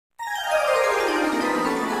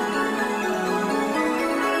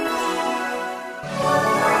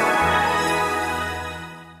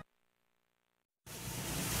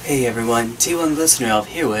Hey everyone, T1 Listener Elf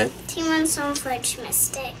here with T1 Soulforge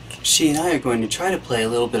Mystic. She and I are going to try to play a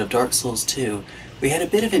little bit of Dark Souls 2. We had a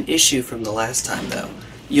bit of an issue from the last time though.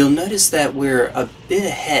 You'll notice that we're a bit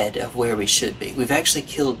ahead of where we should be. We've actually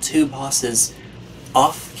killed two bosses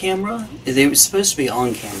off camera. They were supposed to be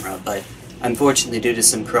on camera, but unfortunately due to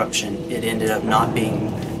some corruption it ended up not being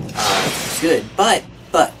good. But,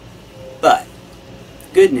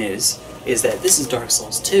 good news is that this is Dark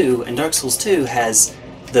Souls 2, and Dark Souls 2 has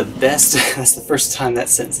the best, that's the first time that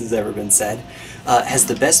sentence has ever been said, has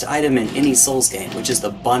the best item in any Souls game, which is the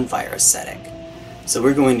Bonfire Ascetic. So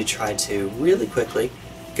we're going to try to, really quickly,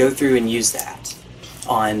 go through and use that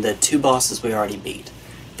on the two bosses we already beat.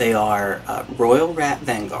 They are Royal Rat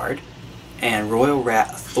Vanguard and Royal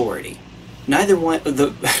Rat Authority. Neither one,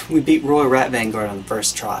 we beat Royal Rat Vanguard on the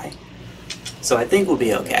first try, so I think we'll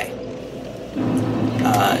be okay.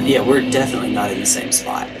 Yeah, we're definitely not in the same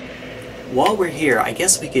spot. While we're here, I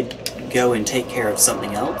guess we could go and take care of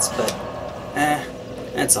something else, but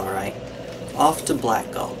that's alright. Off to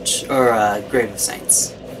Black Gulch, or Grave of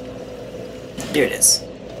Saints. Here it is.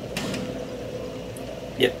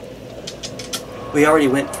 Yep. We already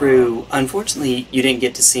went through, unfortunately you didn't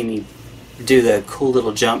get to see me do the cool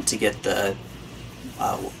little jump to get the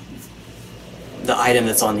item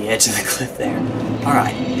that's on the edge of the cliff there.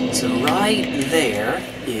 Alright, so right there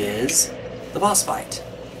is the boss fight.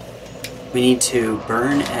 We need to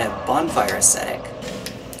burn a Bonfire Ascetic,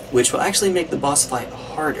 which will actually make the boss fight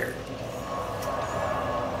harder.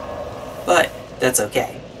 But that's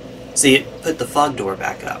okay. See, it put the fog door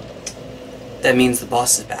back up. That means the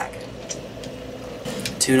boss is back.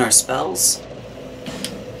 Tune our spells.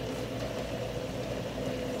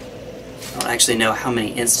 I don't actually know how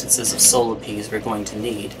many instances of Soul Appease we're going to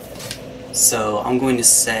need, so I'm going to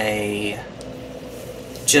say,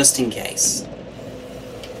 just in case.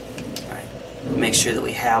 Alright, make sure that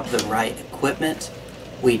we have the right equipment.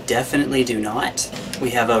 We definitely do not.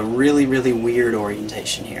 We have a really weird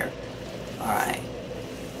orientation here. Alright.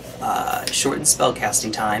 Shorten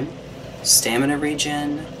spellcasting time. Stamina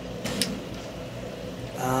regen.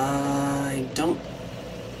 I don't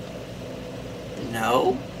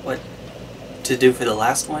know what to do for the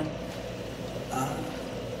last one.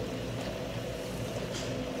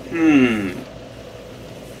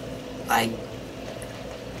 I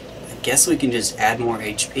guess we can just add more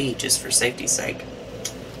HP just for safety's sake.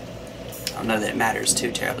 I don't know that it matters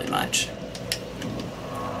too terribly much.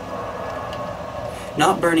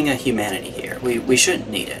 Not burning a humanity here. We shouldn't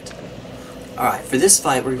need it. Alright, for this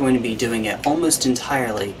fight we're going to be doing it almost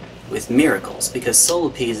entirely with miracles, because Soul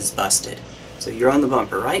Appease is busted. So you're on the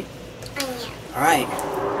bumper, right? Alright.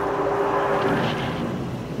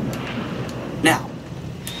 Now,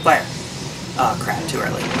 fire. Oh crap, too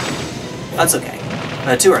early. That's okay.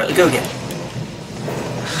 Too early, go again.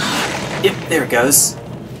 Yep, there it goes.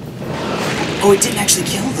 Oh, it didn't actually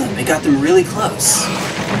kill them. It got them really close.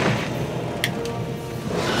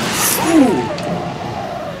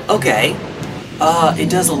 Ooh. Okay. It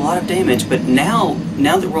does a lot of damage, but now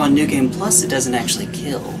that we're on New Game Plus, it doesn't actually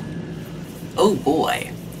kill. Oh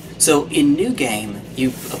boy. So in New Game, you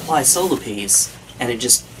apply Soul Appease, and it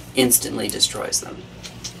just instantly destroys them.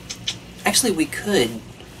 Actually, we could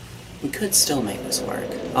still make this work.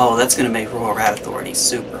 Oh, that's gonna make Royal Rat Authority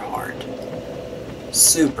super hard.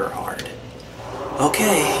 Super hard.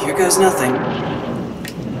 Okay, here goes nothing.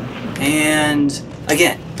 And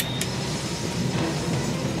again.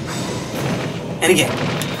 And again.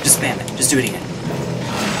 Just spam it. Just do it again.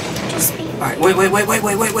 Alright, wait.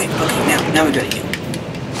 Okay, now we're good again.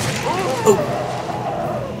 Oh.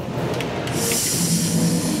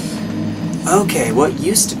 Okay, what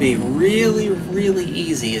used to be really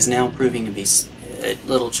easy is now proving to be a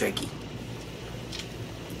little tricky.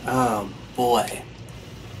 Oh boy.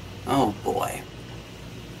 Oh boy.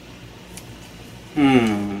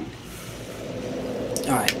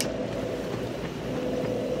 Alright.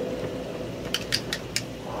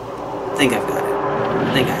 I think I've got it.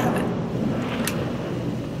 I think I have it.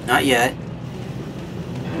 Not yet.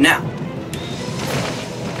 Now.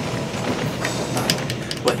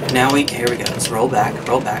 Wait, now here we go. Let's roll back.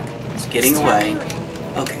 It's getting away.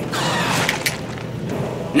 Okay.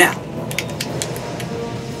 Now.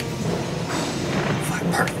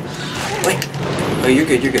 Perfect. Wait. Oh, you're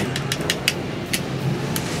good.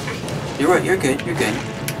 You're right, you're good.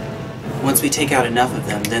 Once we take out enough of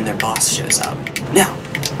them, then their boss shows up. Now.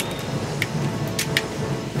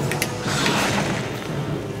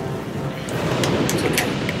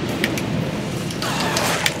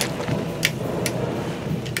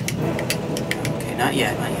 Not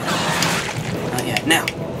yet. Now.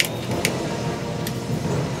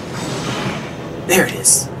 There it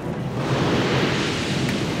is.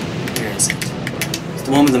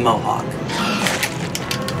 The one with the mohawk.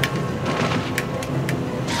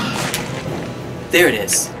 There it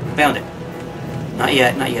is. Found it. Not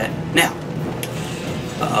yet, not yet. Now.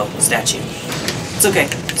 Uh-oh, statue. It's okay.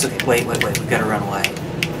 It's okay. Wait, wait, wait. We've got to run away.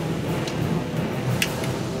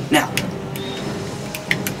 Now.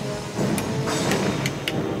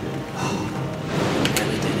 Oh,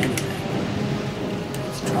 barely did anything.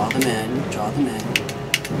 Let's draw them in. Draw them in.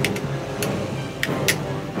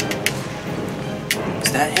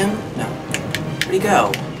 Is that him? No. Where'd he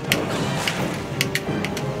go?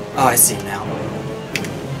 Oh, I see him now.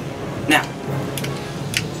 Now.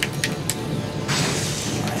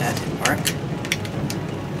 Alright, that didn't work.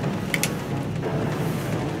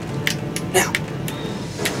 Now.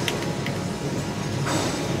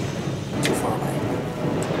 Too far away.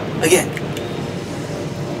 Again.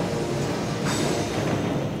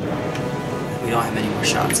 We don't have any more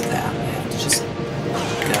shots of that. We have to just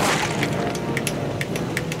go.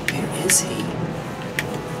 Where is he?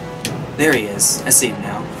 There he is. I see him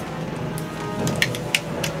now.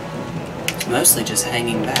 He's mostly just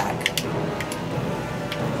hanging back.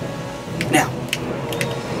 Now.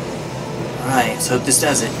 Alright, let's hope this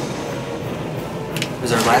does it. It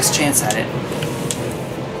was our last chance at it.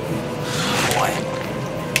 Boy.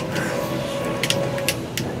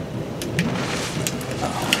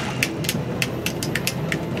 Uh-oh.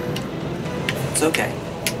 It's okay.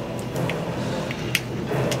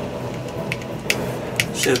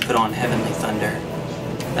 Should have put on Heavenly Thunder.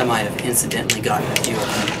 That might have incidentally gotten a few of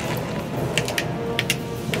them.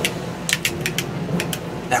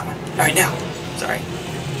 That one. Alright, now. Sorry.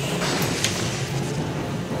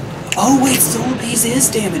 Oh, wait, Soul Appease is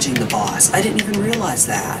damaging the boss. I didn't even realize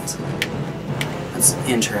that. That's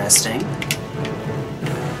interesting.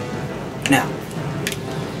 Now.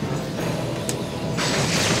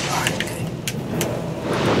 Alright, good.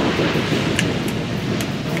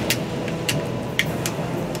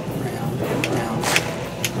 Round.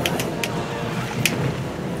 Alright.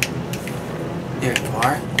 There you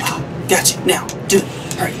are. Ah, gotcha. Now, do it.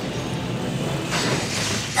 Hurry.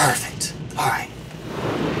 Perfect. Alright.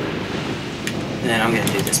 And then I'm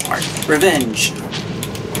gonna do this part. Revenge!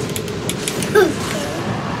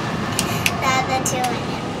 Now the two and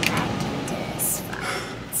him back into his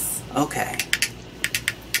spots. Okay.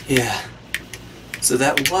 Yeah. So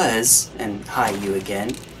that was, and hi you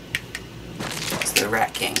again, it's the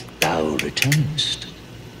Rat King. Thou returnest.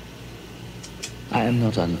 I am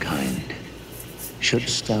not unkind.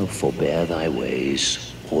 Shouldst thou forbear thy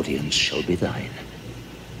ways, audience shall be thine.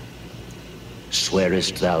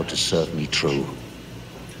 Swearest thou to serve me true?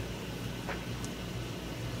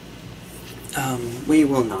 We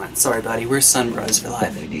will not. Sorry, buddy. We're Sun Bros for Then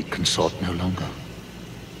life. we need consort no longer.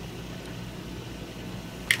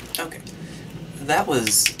 Okay. That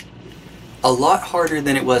was a lot harder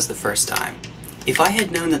than it was the first time. If I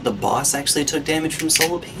had known that the boss actually took damage from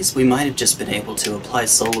Soul Appease, we might have just been able to apply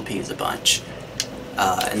Soul Appease a bunch,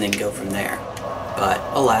 and then go from there. But,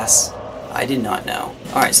 alas, I did not know.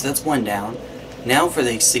 Alright, so that's one down. Now for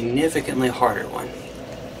the significantly harder one.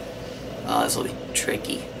 This will be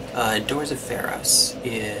tricky. Doors of Pharos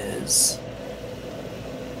is...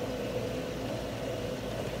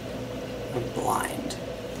 I'm blind.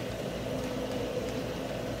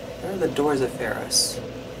 Where are the Doors of Pharos?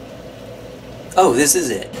 Oh, this is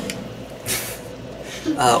it.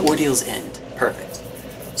 Ordeal's End. Perfect.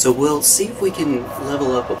 So we'll see if we can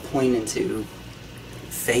level up a point into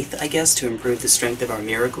faith, I guess, to improve the strength of our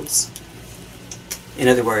miracles. In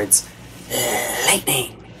other words,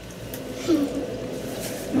 lightning!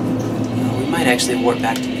 We might actually warp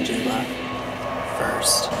back to Majula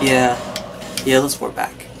first. Yeah, let's warp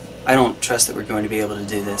back. I don't trust that we're going to be able to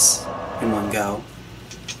do this in one go.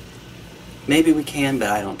 Maybe we can, but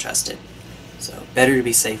I don't trust it. So, better to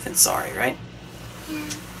be safe than sorry, right? Yeah.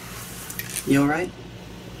 You alright?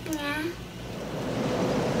 Yeah.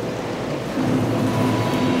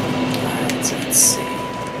 Alright, so let's see.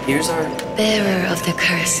 Here's our... Bearer of the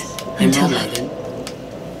curse. Until Until Maiden.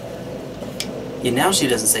 Yeah, now she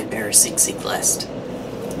doesn't say bearer seek lest.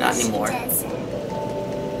 Not anymore. Does it?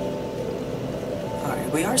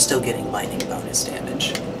 Alright, we are still getting lightning bonus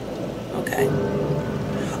damage. Okay.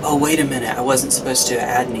 Oh, wait a minute. I wasn't supposed to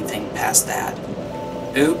add anything past that.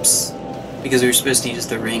 Oops. Because we were supposed to use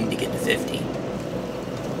the ring to get to 50.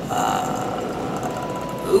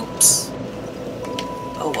 Oops.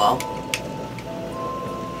 Oh well.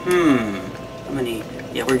 How many...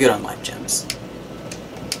 Yeah, we're good on life gems.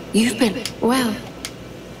 You've been well.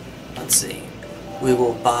 Let's see. We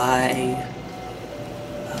will buy...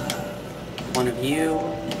 one of you.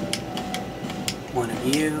 One of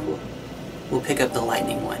you. We'll pick up the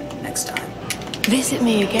lightning one next time. Visit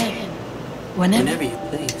me again. Whenever. Whenever you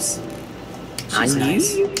please. I She's knew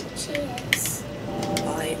nice. you. She is.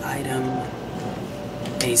 Buy item.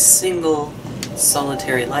 A single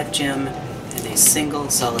solitary life gem and a single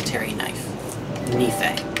solitary knife.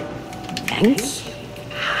 Nife. Thanks.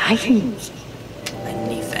 I think. A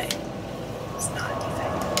Nife. It's not a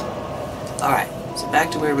Nife. Alright, so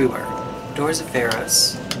back to where we were. Doors of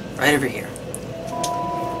Pharaohs. Right over here.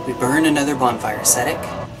 We burn another Bonfire Ascetic,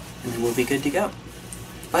 and then we'll be good to go.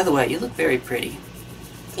 By the way, you look very pretty.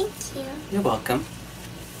 Thank you. You're welcome.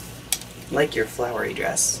 Like your flowery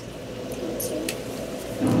dress. Thank you.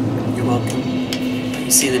 You're welcome.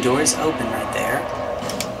 You see the doors open right there,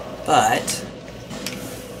 but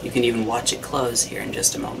you can even watch it close here in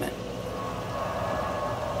just a moment.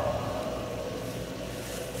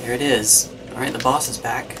 There it is. Alright, the boss is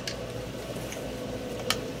back.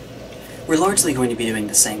 We're largely going to be doing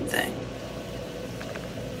the same thing.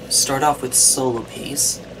 Start off with Soul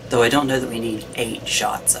Appease, though I don't know that we need 8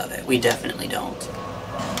 shots of it. We definitely don't.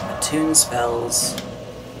 Attune spells.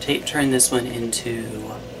 Turn this one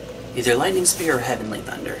into either Lightning Spear or Heavenly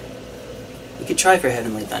Thunder. We could try for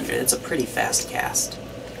Heavenly Thunder. It's a pretty fast cast.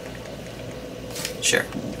 Sure.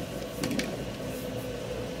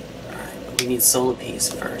 Alright, but we need Soul Appease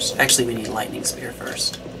first. Actually, we need Lightning Spear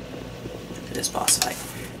first for this boss fight.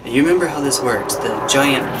 Now, you remember how this works. The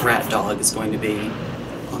giant rat dog is going to be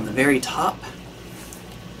on the very top.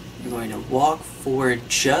 We're going to walk forward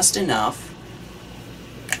just enough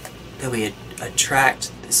that we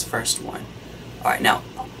attract this first one. Alright, now,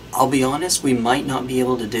 I'll be honest, we might not be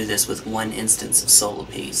able to do this with one instance of Soul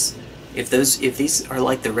Appease. If these are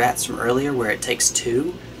like the rats from earlier where it takes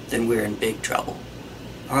 2, then we're in big trouble.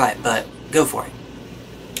 Alright, but go for it.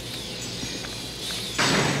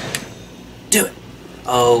 Do it!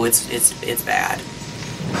 Oh, it's bad.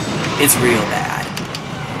 It's real bad.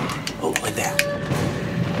 Oh, like that.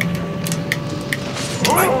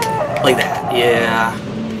 Right, like that, yeah.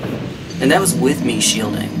 And that was with me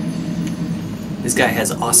shielding. This guy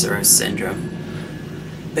has Osseros syndrome.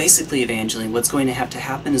 Basically, Evangeline, what's going to have to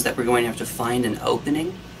happen is that we're going to have to find an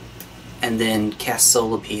opening and then cast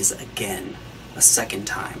Soul Appease again, a second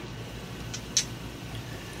time.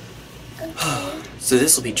 So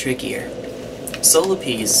this will be trickier. Soul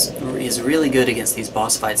Appease is really good against these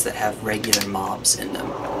boss fights that have regular mobs in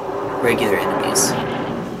them. Regular enemies.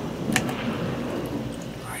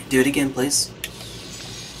 Alright, do it again, please.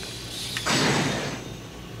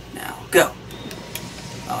 Now, go!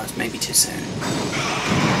 Oh, it's maybe too soon.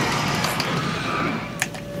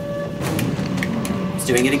 It's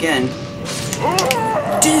doing it again.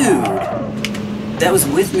 Dude! That was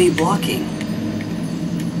with me blocking.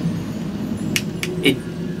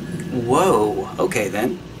 Whoa, okay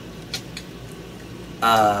then.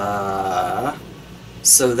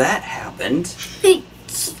 So that happened.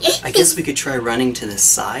 I guess we could try running to the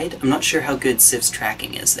side. I'm not sure how good Sif's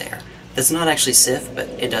tracking is there. That's not actually Sif, but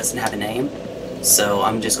it doesn't have a name. So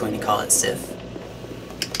I'm just going to call it Sif.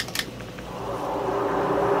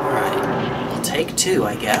 Alright, I'll take 2,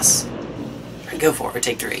 I guess. Alright, go for it, or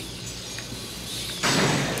take 3.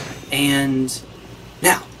 And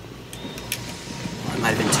now. Oh, it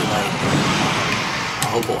might have been too late.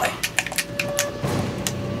 Oh boy.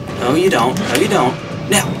 No, you don't. No, you don't.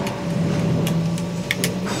 Now.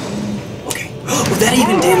 Okay. Oh, that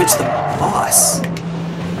even damaged the boss.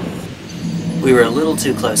 We were a little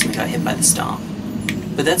too close and we got hit by the stomp.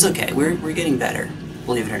 But that's okay. We're getting better,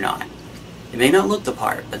 believe it or not. It may not look the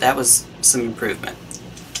part, but that was some improvement.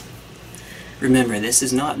 Remember, this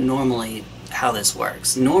is not normally how this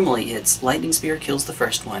works. Normally, it's Lightning Spear kills the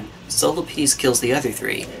first one, Soul Appease kills the other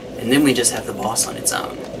 3, and then we just have the boss on its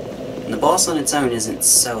own. And the boss on its own isn't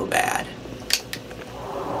so bad.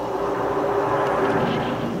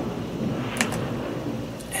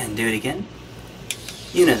 And do it again.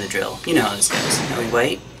 You know the drill. You know how this goes. Now we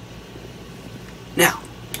wait. Now.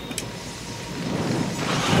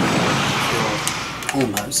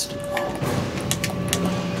 Almost.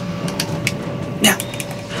 Now.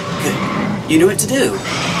 Good. You knew what to do.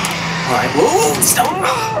 Alright. Whoa!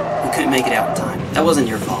 Stop! We couldn't make it out in time. That wasn't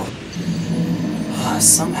your fault.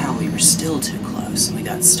 Somehow we were still too close and we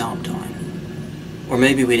got stomped on. Or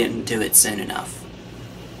maybe we didn't do it soon enough.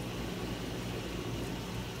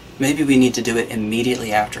 Maybe we need to do it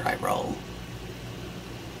immediately after I roll.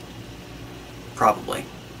 Probably.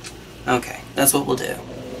 Okay, that's what we'll do.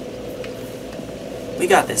 We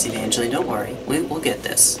got this, Evangeline, don't worry. We'll get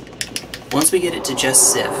this. Once we get it to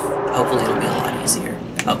just Sif, hopefully it'll be a lot easier.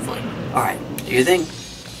 Hopefully. Alright, do your thing.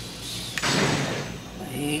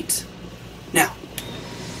 Wait. Now.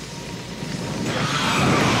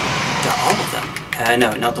 Got all of them.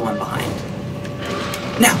 No, not the one behind.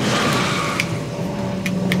 Now!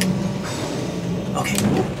 Okay.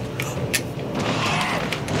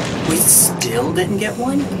 We still didn't get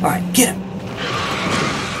one? Alright, get him!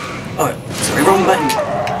 Oh, sorry, wrong button.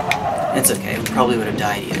 It's okay, we probably would have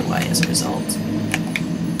died either way as a result.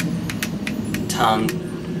 Tongue.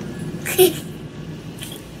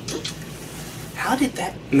 How did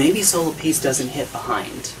that... Maybe Soul Appease doesn't hit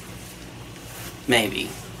behind. Maybe.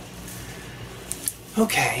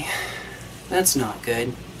 Okay. That's not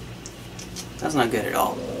good. That's not good at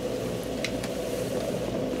all.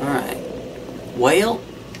 Alright. Whale?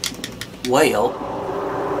 Whale.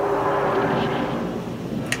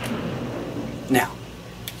 Now.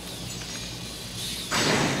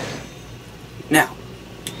 Now.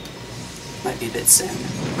 Might be a bit soon.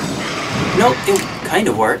 Nope, it kind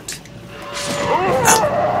of worked. Oh.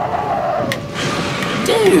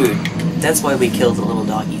 Dude! That's why we killed the little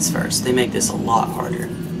doggies first. They make this a lot harder.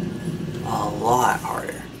 A lot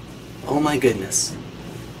harder. Oh my goodness.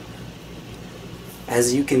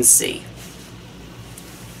 As you can see.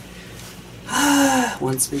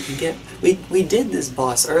 Once we can get... We did this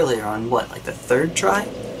boss earlier on, what, like the 3rd try?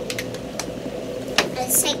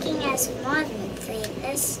 It's taking us more than 3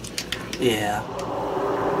 this time. Yeah.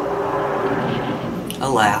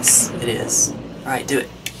 Alas, it is. Alright, do it.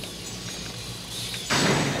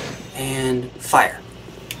 And fire.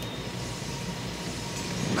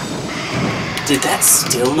 Did that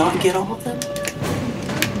still not get all of them?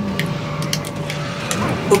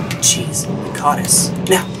 Oh, jeez. It caught us.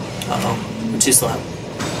 Now. Uh-oh. We're too slow.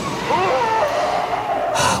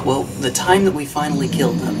 Well, the time that we finally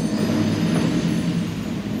killed them.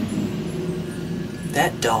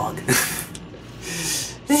 That dog.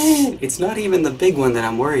 It's not even the big one that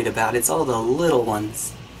I'm worried about. It's all the little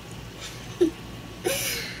ones.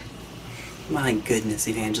 My goodness,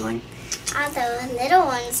 Evangeline. Although the little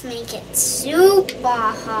ones make it super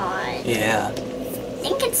hard. Yeah. I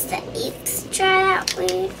think it's the 8th try that we...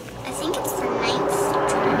 I think it's the 9th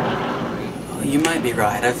try. Oh, you might be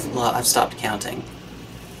right. I've stopped counting.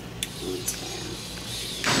 Me too.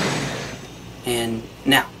 And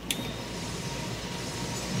now.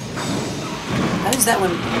 How does that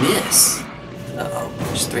one miss? Uh-oh,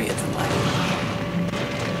 there's 3 of them left.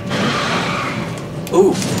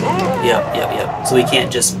 Ooh. Yep. So we can't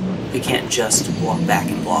just walk back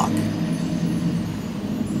and block.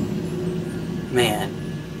 Man.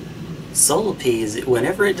 Soul Appease,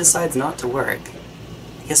 whenever it decides not to work,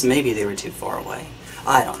 I guess maybe they were too far away.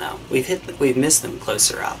 I don't know. We've missed them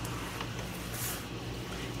closer up.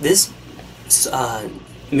 This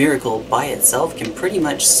miracle by itself can pretty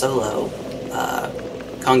much solo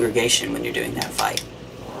Congregation when you're doing that fight.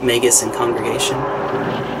 Magus and Congregation.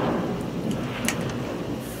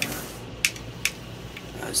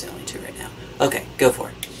 Those are the only 2 right now. Okay, go for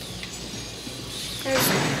it.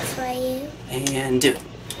 First for you. And do it.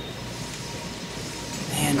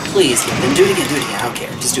 And please hit them. Do it again, I don't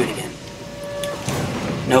care. Just do it again.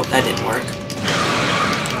 Nope, that didn't work.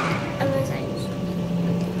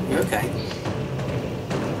 You're okay.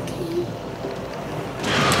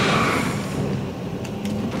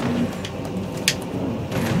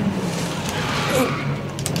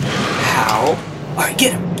 How? Alright,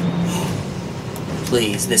 get him!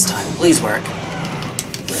 Please, this time. Please work.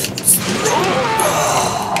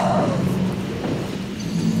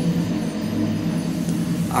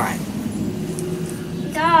 Alright.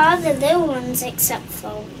 Got all the little ones except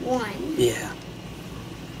for 1. Yeah.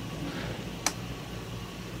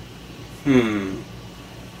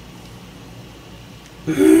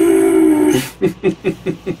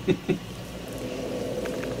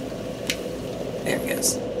 There it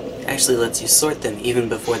goes. Actually lets you sort them even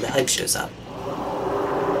before the HUD shows up.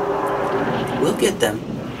 We'll get them.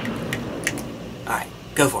 Alright,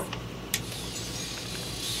 go for it.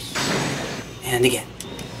 And again.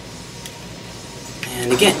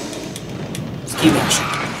 And again. Just keep mashing.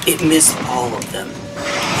 It missed all of them.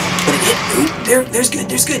 But it hit. Ooh, there's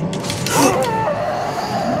good.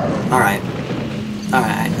 Alright.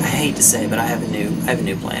 I hate to say, but I have a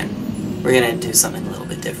new plan. We're gonna do something a little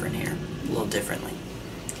bit different here. A little differently.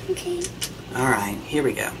 Okay. Alright, here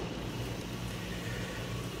we go.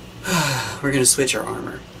 We're gonna switch our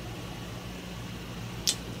armor.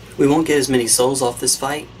 We won't get as many souls off this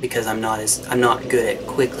fight because I'm not good at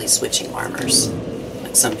quickly switching armors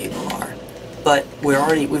like some people are. But we've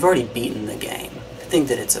already beaten the game. I think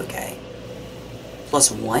that it's okay.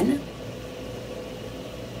 +1?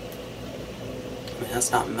 I mean,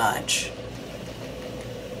 that's not much.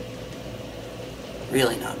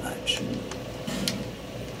 Really not much.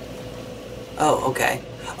 Oh, okay.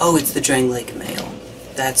 Oh, it's the Drang Lake Mail.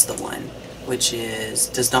 That's the one. which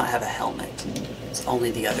does not have a helmet. It's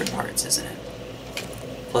only the other parts, isn't it?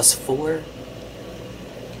 +4.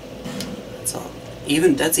 That's all.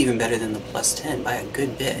 That's even better than the +10 by a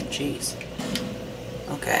good bit. Jeez.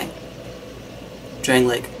 Okay.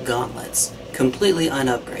 Drangleic gauntlets, completely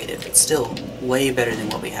unupgraded, but still way better than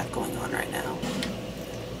what we have going on right now.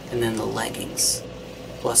 And then the leggings,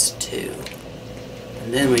 +2.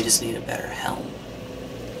 And then we just need a better helm.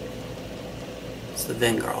 It's the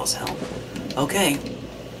Vengarl's helm. Okay.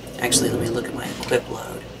 Actually, let me look at my equip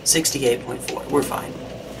load. 68.4. We're fine.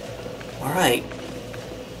 Alright.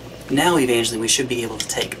 Now, Evangeline, we should be able to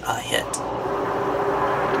take a hit.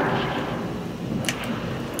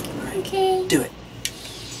 Alright. Okay. Do it.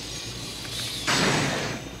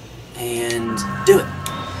 And do it.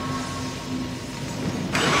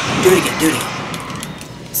 Do it again. Do it again.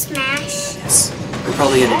 Smash. Yes. We're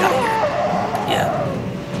probably gonna die here.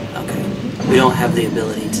 Yeah. Okay. We don't have the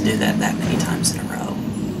ability to do that many times in a row.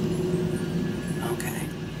 Okay.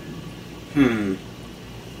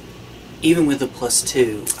 Even with the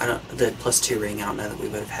 +2, the +2 ring, I don't know that we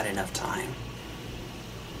would have had enough time.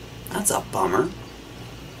 That's a bummer.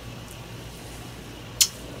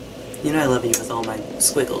 You know I love you with all my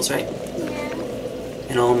squiggles, right? Yeah.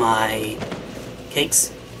 And all my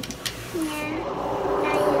cakes? Yeah.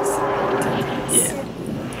 Yeah.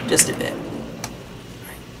 Just a bit.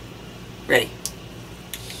 Right. Ready.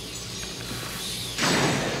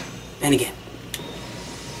 And again.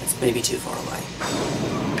 That's maybe too far away.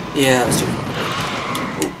 Yeah, that was too far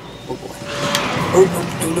away. Oh boy. Oh,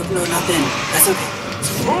 no, not then. That's okay.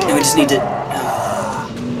 Now we just need to...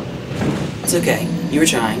 it's okay. You were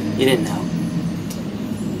trying. You didn't know.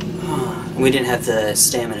 We didn't have the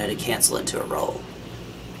stamina to cancel into a roll.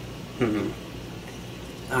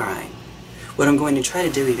 Alright. What I'm going to try to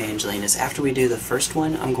do, Evangeline, is after we do the first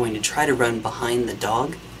one, I'm going to try to run behind the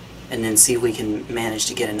dog and then see if we can manage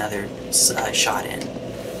to get another shot in.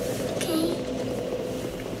 Okay.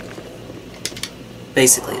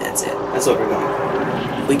 Basically, that's it. That's what we're going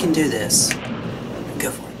for. If we can do this, go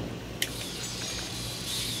for it.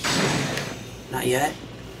 Not yet.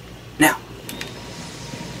 Now.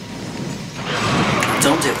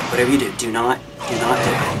 Don't do it. Whatever you do, do not do it.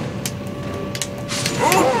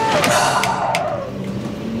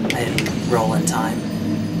 I didn't roll in time.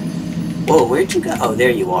 Whoa, where'd you go? Oh, there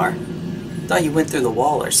you are. Thought you went through the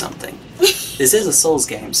wall or something. This is a Souls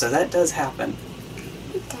game, so that does happen.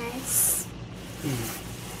 It does.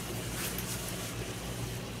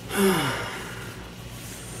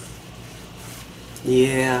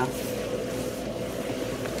 Yeah.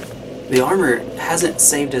 The armor hasn't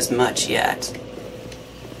saved us much yet.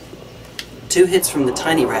 2 hits from the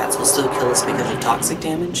tiny rats will still kill us because of toxic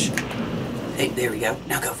damage. Hey, there we go.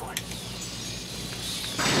 Now go for it.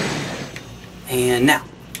 And now.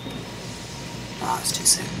 Oh, it's too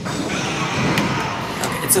soon.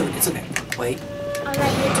 Okay, it's okay. Wait. I'll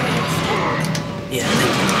let you do it. Yeah,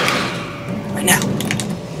 thank you. Right now.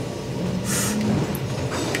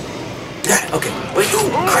 Got it. Okay. Wait. Ooh,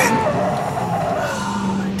 crap.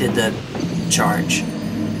 Did the charge.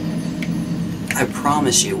 I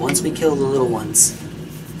promise you, once we kill the little ones,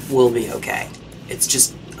 we'll be okay. It's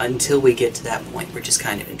just, until we get to that point, we're just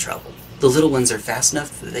kind of in trouble. The little ones are fast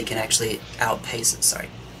enough that they can actually outpace us. Sorry,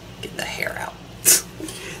 get the hair out.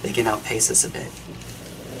 They can outpace us a bit.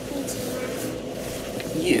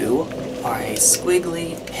 You are a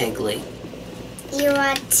squiggly piggly. You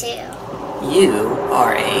are too. You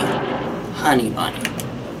are a honey bunny.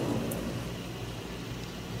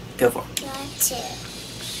 Go for it. You are too.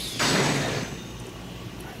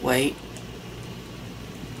 Wait.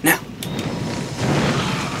 Now.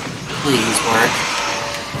 Please work.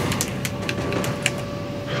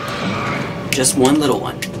 Just one little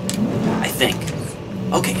one. I think.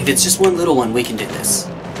 Okay, if it's just one little one, we can do this.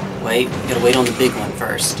 Wait, we gotta wait on the big one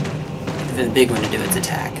first. For the big one to do its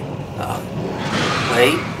attack.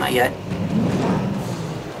 Wait, not yet.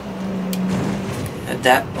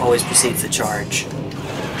 That always precedes the charge.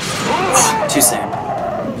 Oh, too soon.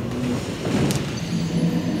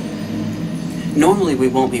 Normally we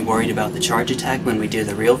won't be worried about the charge attack when we do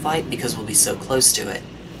the real fight because we'll be so close to it.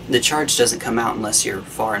 The charge doesn't come out unless you're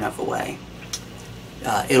far enough away.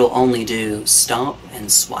 It'll only do stomp and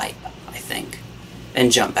swipe, I think,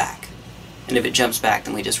 and jump back. And if it jumps back,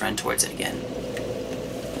 then we just run towards it again.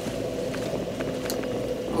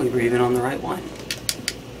 Oh, we were even on the right one.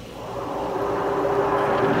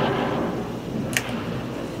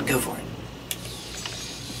 Go for it.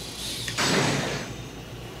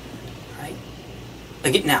 Alright.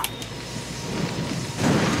 Again, now.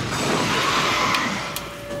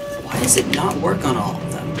 Why does it not work on all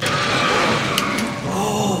of them?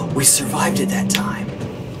 Oh, We survived it that time.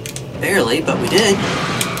 Barely, but we did.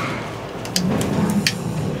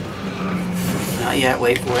 Not yet,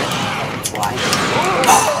 wait for it. That's why.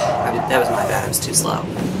 Oh, that was my bad, I was too slow.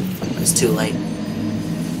 It was too late.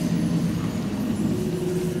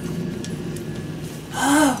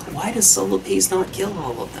 Why does Soul Appease not kill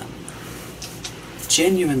all of them?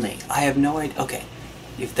 Genuinely, I have no idea. Okay,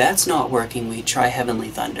 if that's not working, we try Heavenly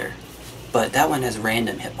Thunder. But that one has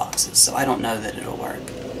random hitboxes, so I don't know that it'll work.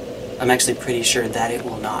 I'm actually pretty sure that it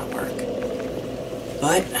will not work.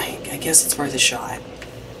 But I guess it's worth a shot.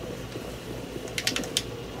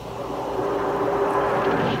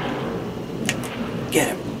 Get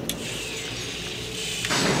him.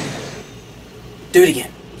 Do it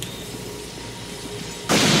again.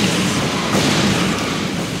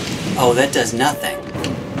 Oh, that does nothing.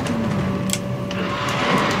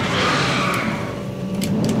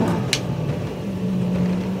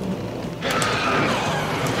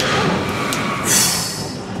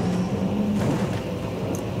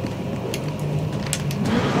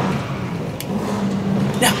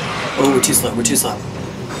 No! Oh, we're too slow, we're too slow.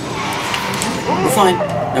 We're fine.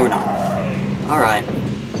 No, we're not. Alright.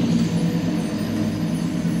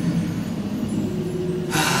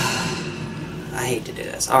 I hate to do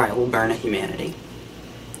this. Alright, we'll burn a humanity.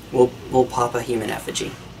 We'll pop a human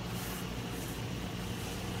effigy.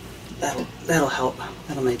 That'll help.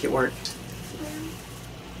 That'll make it work.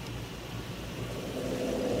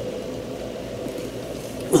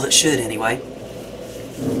 Well, it should anyway.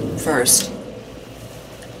 First,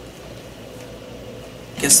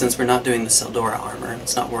 I guess since we're not doing the Sildora armor,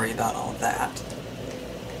 let's not worry about all of that.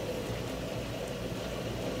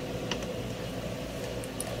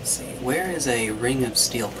 Let's see, where is a Ring of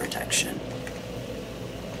Steel protection?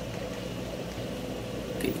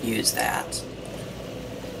 Could use that.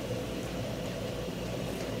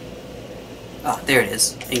 Ah, there it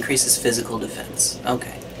is. Increases physical defense.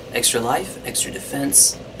 Okay. Extra life, extra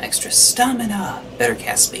defense, extra stamina, better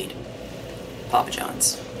cast speed. Papa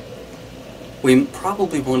John's. We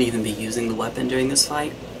probably won't even be using the weapon during this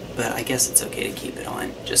fight, but I guess it's okay to keep it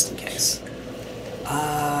on, just in case.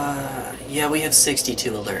 Yeah, we have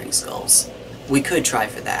 62 Alluring Skulls. We could try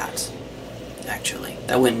for that, actually.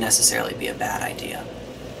 That wouldn't necessarily be a bad idea.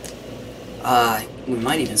 We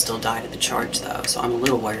might even still die to the charge, though, so I'm a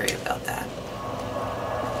little wary about that.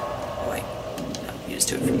 Wait, no, you just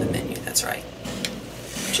do it from the menu, that's right.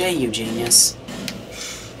 Jay, you genius.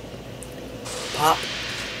 Pop.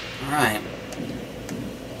 Alright.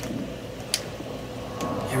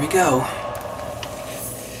 Here we go.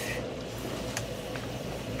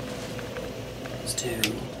 Let's do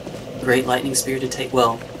Great Lightning Spear to take...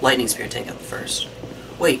 Well, Lightning Spear take out the first.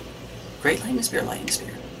 Wait. Great Lightning Spear, Lightning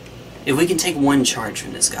Spear. If we can take one charge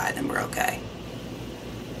from this guy, then we're okay.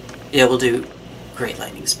 Yeah, we'll do Great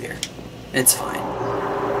Lightning Spear. It's fine.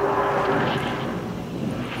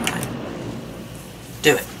 Alright.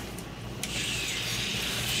 Do it.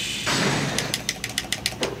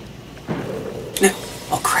 No!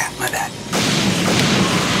 Oh crap, my bad.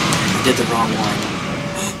 I did the wrong one.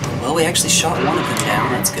 Well, we actually shot one of them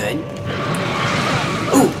down, that's good.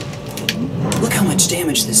 Ooh! Look how much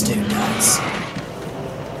damage this dude does.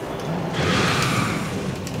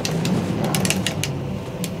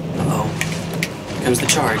 Uh-oh. Here comes the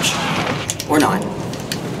charge. Or not.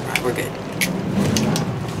 Alright, we're good.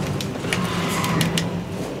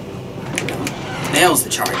 Nails the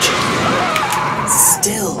charge.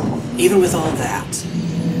 Still, even with all that,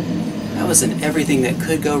 that was an everything that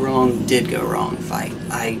could go wrong, did go wrong fight.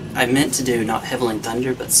 I meant to do not Heavenly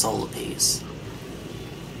Thunder, but Soul Appease.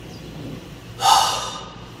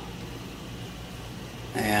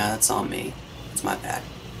 Yeah, that's on me. It's my bad.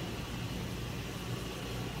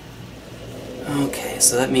 Okay,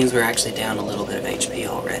 so that means we're actually down a little bit of HP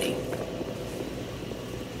already.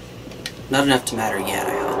 Not enough to matter yet,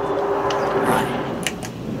 I hope. Right.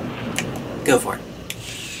 Go for it.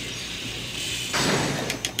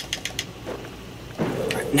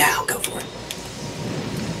 Right, now go for it.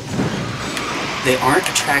 They aren't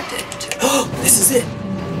attracted to... Oh, this is it!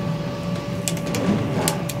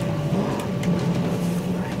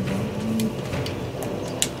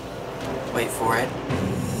 Wait for it.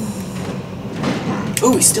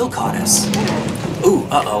 Ooh, he still caught us. Ooh,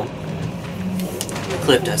 uh-oh.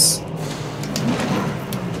 Clipped us.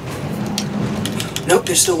 Nope,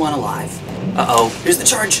 there's still one alive. Uh-oh, here's the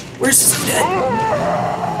charge. Where's this dead?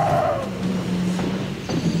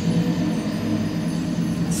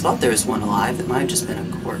 I thought there was one alive. That might have just been a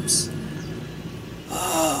corpse.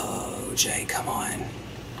 Oh, Jay, come on.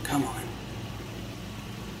 Come on.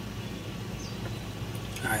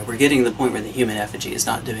 Alright, we're getting to the point where the human effigy is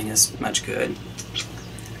not doing us much good.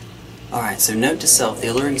 Alright, so note to self, the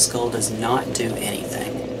Alluring Skull does not do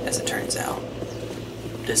anything, as it turns out.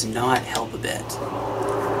 Does not help a bit. Alright.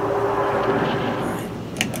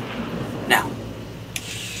 Now.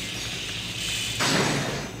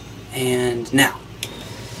 And now.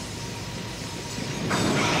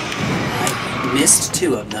 I missed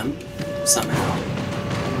 2 of them, somehow.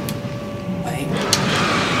 Wait.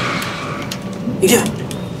 You do it!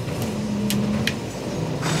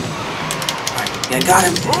 Alright, yeah, I got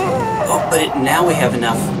him! Oh, but now we have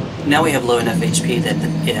enough, now we have low enough HP that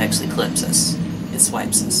it actually clips us. It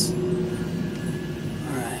swipes us.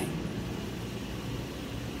 Alright.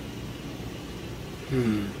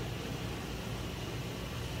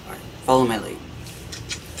 Alright, follow my lead.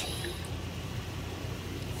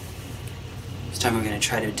 This time we're going to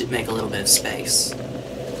try to make a little bit of space.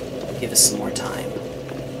 Give us some more time.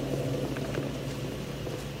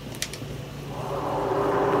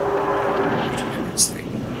 Remember, it's 3.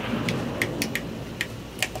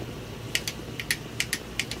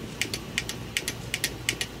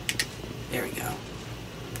 There we go.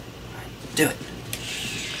 Alright, do it.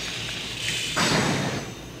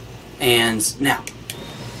 And now.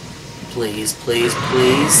 Please, please,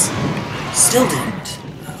 please. Still didn't.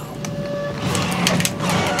 Uh-oh.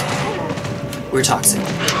 We're toxic.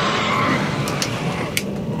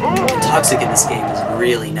 Toxic in this game is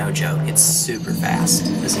really no joke. It's super fast,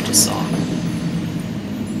 as I just saw.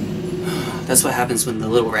 That's what happens when the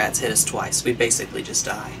little rats hit us twice. We basically just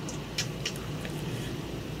die.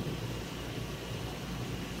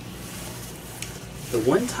 The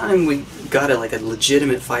one time we got a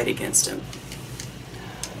legitimate fight against him.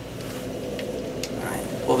 Alright,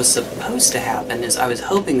 what was supposed to happen is I was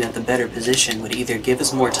hoping that the better position would either give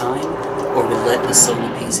us more time or would let the Soul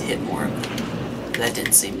Appease hit more of them. That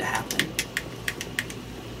didn't seem to happen.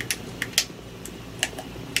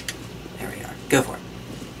 There we are. Go for it.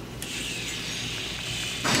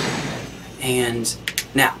 And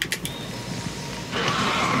now.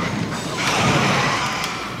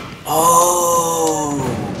 Oh!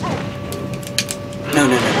 No,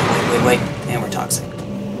 no, no, no, wait. And we're toxic.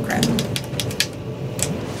 Crap.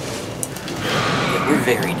 Yeah, we're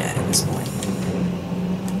very dead at this point.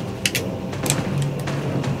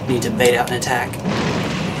 Need to bait out an attack.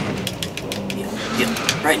 Heal, heal.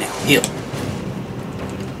 Right now, heal.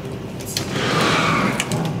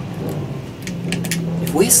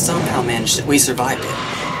 If we somehow managed it, we survived it.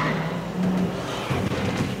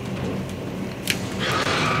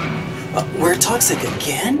 We're toxic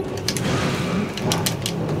again?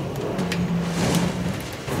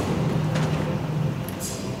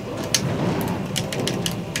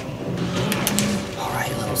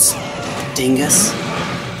 Alright, little dingus.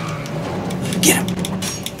 Get him!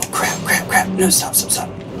 Oh, crap, crap, crap. No, stop, stop, stop.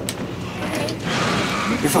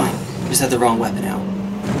 You're fine. You just had the wrong weapon out.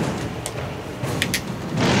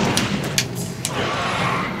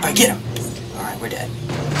 Alright, get him! Alright, we're dead.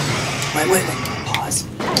 Wait, wait, wait. Pause.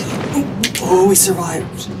 Oh, we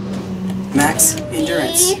survived. Max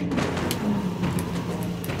endurance.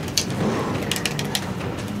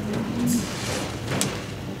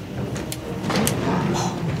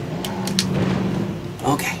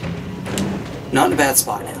 Okay. Not in a bad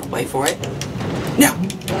spot now. Wait for it. Now!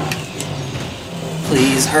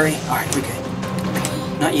 Please, hurry. Alright, we're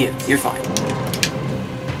good. Not you. You're fine.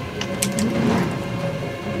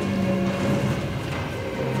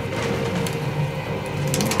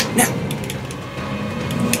 Now!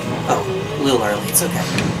 Oh, a little early. It's okay.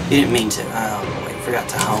 You didn't mean to. Oh, wait. Forgot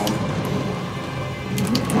to home.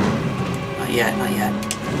 Not yet, not yet.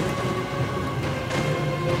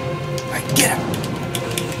 Alright, get him!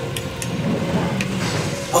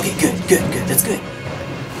 Okay, good, good, good. That's good.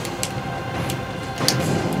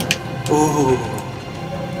 Ooh.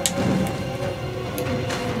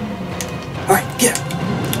 Alright, get him.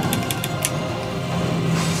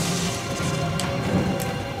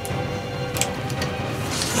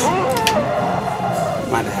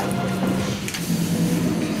 My bad.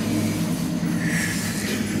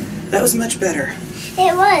 That was much better.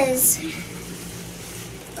 It was.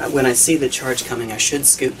 When I see the charge coming, I should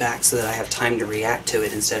scoot back so that I have time to react to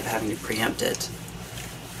it instead of having to preempt it.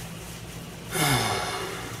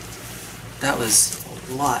 That was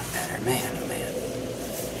a lot better, man, oh man.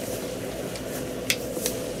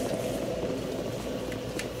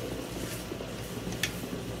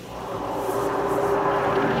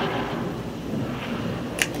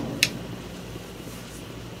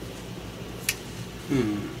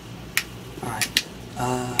 Alright.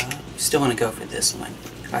 Still want to go for this one.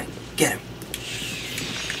 Alright, get him.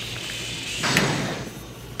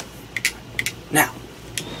 Now.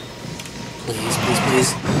 Please, please,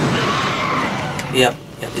 please. Yep,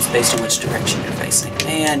 Yep, it's based on which direction you're facing.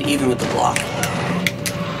 And even with the block.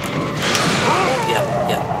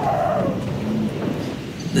 Yep.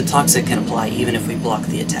 The toxic can apply even if we block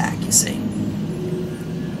the attack, you see.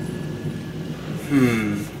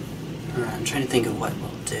 Alright, I'm trying to think of what we'll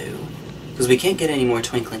do. Because we can't get any more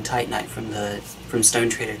Twinkling Titanite from Stone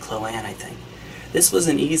Trader Cloanne, I think. This was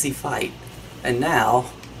an easy fight. And now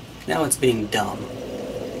it's being dumb.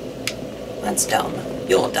 That's dumb.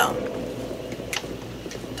 You're dumb.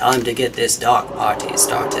 Time to get this dark party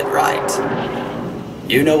started right.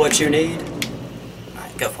 You know what you need?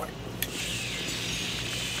 Alright, go for it.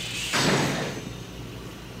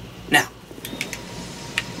 Now.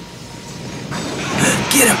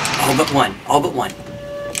 Get him! All but one. All but one.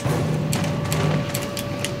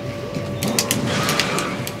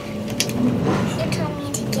 You told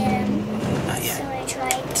me to get him. Not yet. So I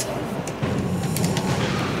tried to.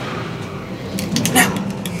 Now.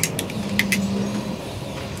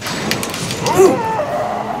 Ooh.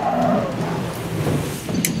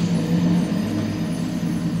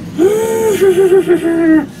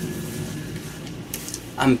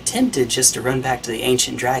 I'm tempted just to run back to the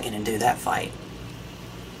Ancient Dragon and do that fight.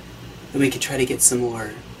 Then we could try to get some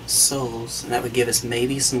more souls, and that would give us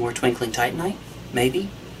maybe some more Twinkling Titanite? Maybe?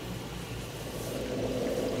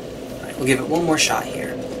 Alright, we'll give it one more shot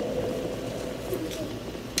here.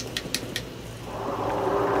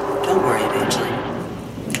 Don't worry, Evangeline.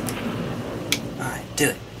 Alright, do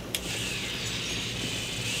it.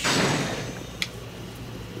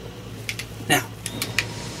 Now.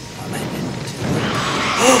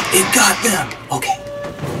 Oh, it got them! Okay.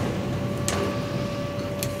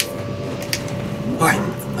 Alright,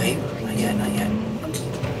 wait. Not yet, not yet.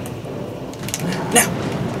 Now!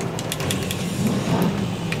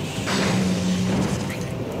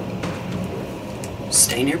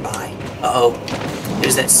 Stay nearby. Uh-oh.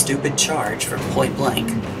 There's that stupid charge for point blank.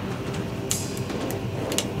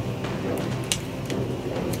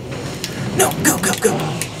 No, go, go, go!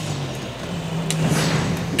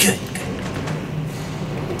 Good, good.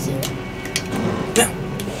 No!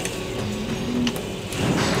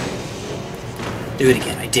 Do it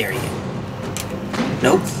again, I dare you.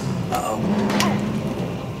 Nope. Uh-oh.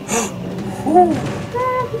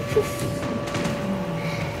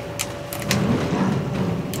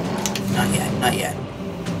 Not yet, not yet.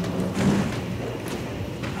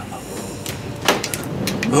 Uh-oh.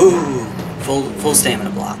 Ooh! Full stamina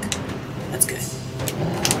block. That's good.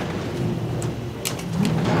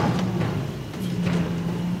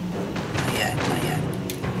 Not yet, not yet.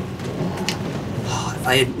 Oh, if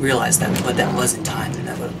I had realized that what that was in time, then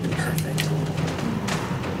that would have been perfect.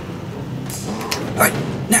 Alright,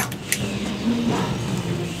 now!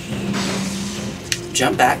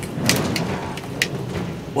 Jump back.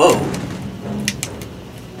 Whoa.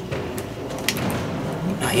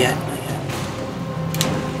 Not yet, not yet.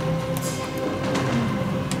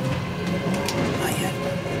 Not yet.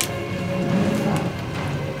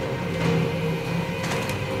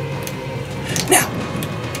 Now!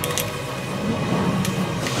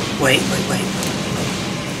 Wait, wait, wait.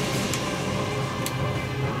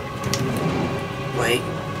 Wait.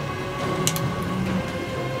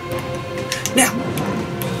 Now!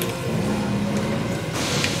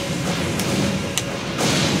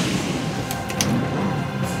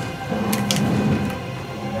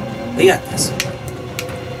 We got this.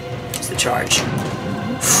 It's the charge.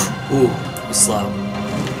 Ooh, it was slow.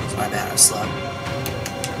 It's my bad, I was slow.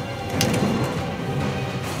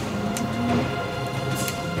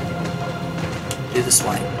 Do the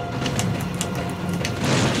swipe.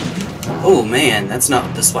 Oh man, that's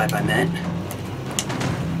not the swipe I meant.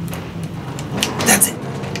 That's it!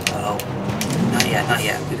 Uh oh. Not yet, not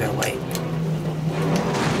yet. We gotta wait.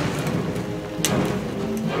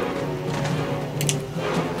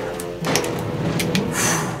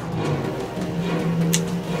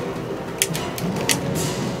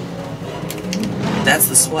 That's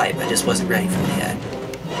the swipe, I just wasn't ready for it yet.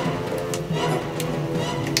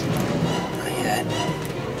 Not yet.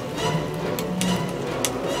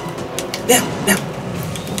 Now, now!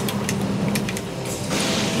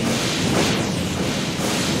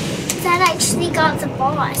 That actually got the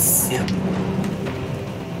boss. Yep.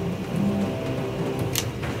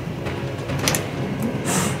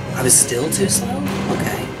 I was still too slow?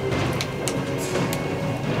 Okay.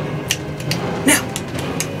 Now!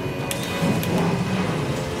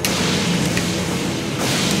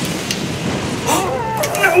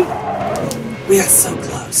 We got so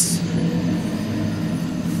close.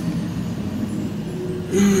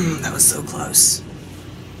 That was so close.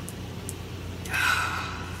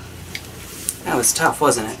 That was tough,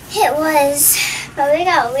 wasn't it? It was. But we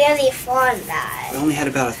got really far in We that. only had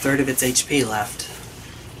about a third of its HP left.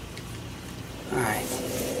 Alright.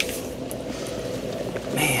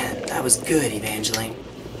 Man, that was good, Evangeline.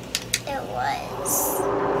 It was.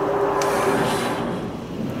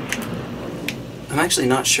 I'm actually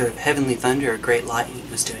not sure if Heavenly Thunder or Great Lightning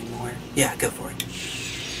was doing more. Yeah, go for it.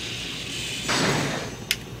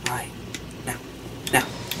 Alright. Now.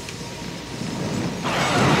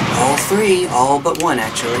 All three, all but one,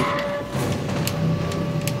 actually.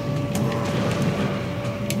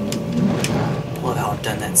 Love how I've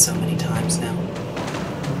done that so many times now.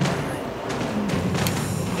 Alright.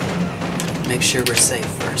 Make sure we're safe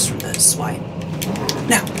first from the swipe.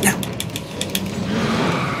 Now!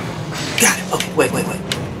 Got it! Okay, wait.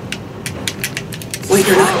 Wait,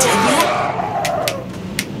 you're not dead yet?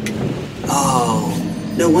 Oh,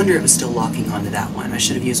 no wonder it was still locking onto that one. I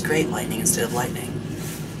should have used Great Lightning instead of Lightning.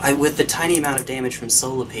 With the tiny amount of damage from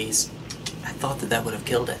Soul Appease, I thought that would have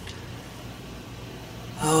killed it.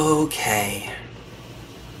 Okay.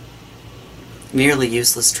 Nearly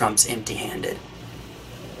useless trumps empty-handed.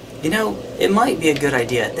 You know, it might be a good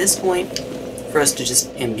idea at this point for us to just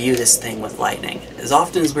imbue this thing with lightning. As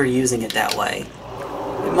often as we're using it that way,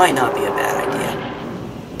 it might not be a bad idea.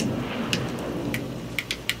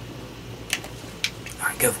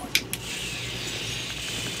 Alright, go for it.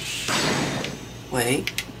 Wait.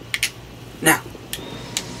 Now.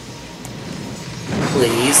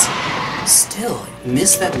 Please. Still,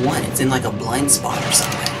 missed that one. It's in like a blind spot or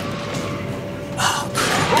something. Oh,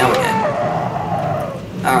 crap. Now we're good.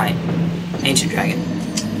 Alright. Ancient Dragon.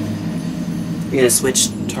 We're gonna switch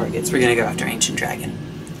targets. We're gonna go after Ancient Dragon.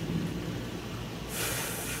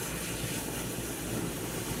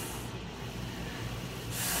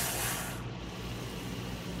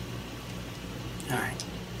 Alright.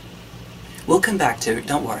 We'll come back to it,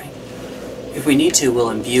 don't worry. If we need to, we'll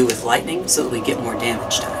imbue with lightning so that we get more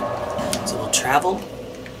damage time. So we'll travel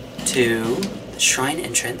to the shrine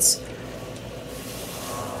entrance.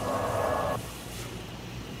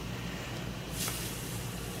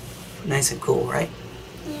 Nice and cool, right?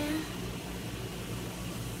 Yeah.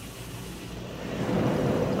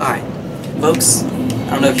 Alright, folks, I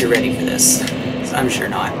don't know if you're ready for this. I'm sure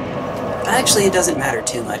not. Actually, it doesn't matter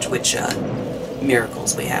too much which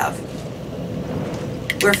miracles we have.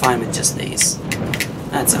 We're fine with just these.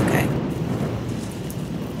 That's okay.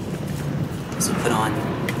 So put on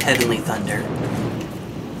Heavenly Thunder.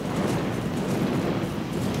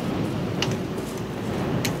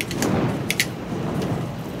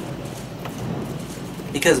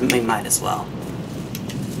 Because we might as well.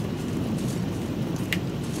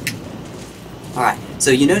 Alright,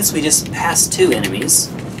 so you notice we just passed two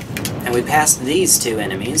enemies, and we passed these two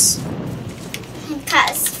enemies. And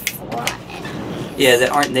past 4 enemies. Yeah,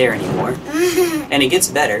 that aren't there anymore. And it gets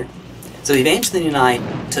better. So Evangeline and I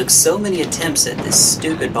took so many attempts at this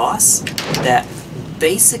stupid boss that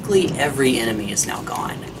basically every enemy is now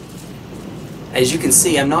gone. As you can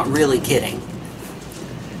see, I'm not really kidding.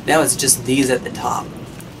 Now it's just these at the top.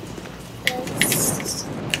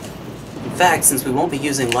 In fact, since we won't be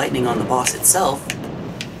using lightning on the boss itself...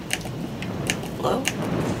 Hello?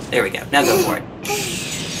 There we go. Now go for it.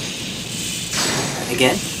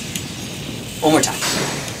 Again. One more time.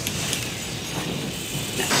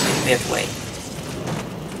 No, we have to wait.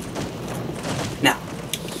 Now.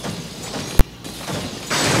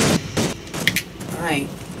 Alright.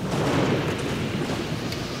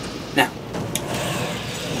 Now.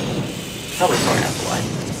 Probably far enough away.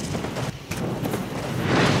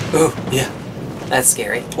 Oh, yeah. That's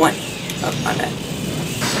scary. 1. Oh, my bad.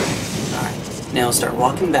 Alright. Now we'll start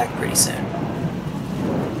walking back pretty soon.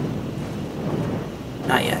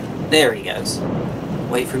 Not yet. There he goes.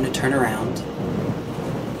 Wait for him to turn around.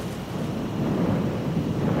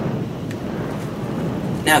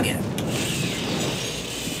 Now get him.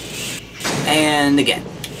 And again.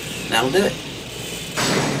 That'll do it.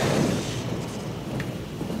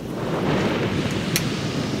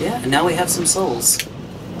 Yeah, and now we have some souls.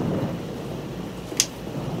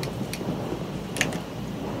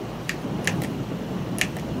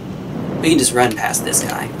 We can just run past this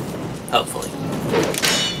guy. Hopefully.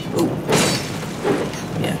 Ooh.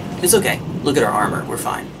 Yeah, it's okay. Look at our armor. We're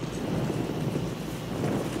fine.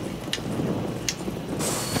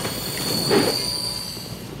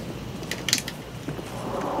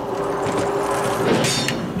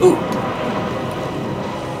 Ooh.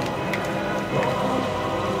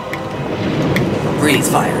 Breathe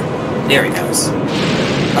fire. There he goes.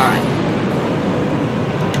 Alright.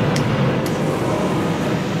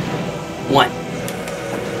 1.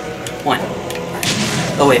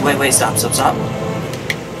 Oh, wait, stop. With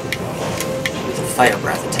a fire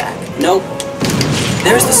breath attack. Nope.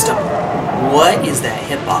 There's the stop. What is that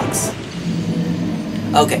hitbox?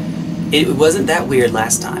 Okay, it wasn't that weird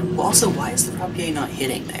last time. Well, also, why is the rapier not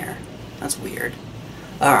hitting there? That's weird.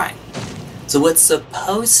 Alright, so what's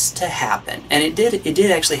supposed to happen, and it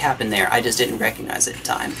did actually happen there, I just didn't recognize it at the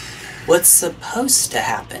time. What's supposed to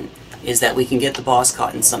happen is that we can get the boss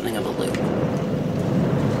caught in something of a loop,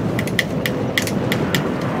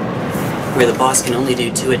 where the boss can only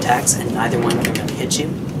do 2 attacks and neither one can really hit you.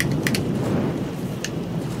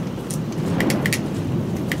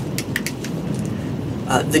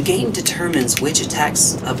 The game determines which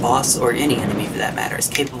attacks a boss, or any enemy for that matter, is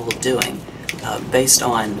capable of doing based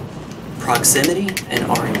on proximity and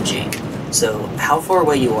RNG. So how far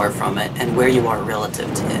away you are from it and where you are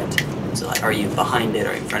relative to it. So like, are you behind it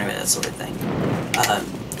or in front of it, that sort of thing.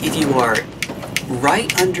 If you are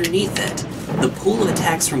right underneath it, the pool of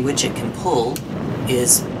attacks from which it can pull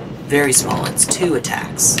is very small. It's 2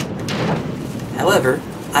 attacks. However,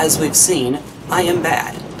 as we've seen, I am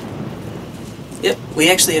bad. Yep, we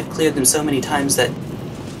actually have cleared them so many times that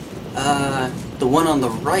the one on the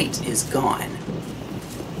right is gone.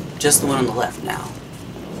 Just the one on the left now.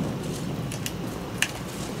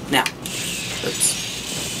 Now, oops.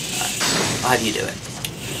 Alright, how do you do it?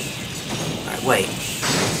 Alright, wait.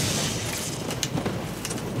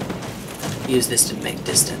 Use this to make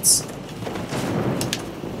distance.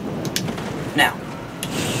 Now.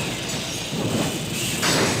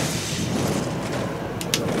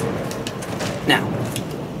 Now.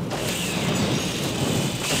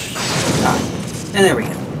 Alright, and there we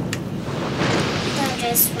go. Don't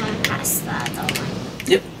just run past the other one.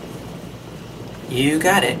 Yep. You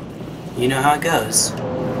got it. You know how it goes.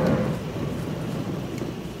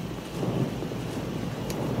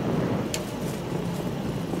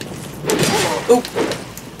 Oh!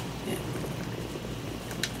 Yeah.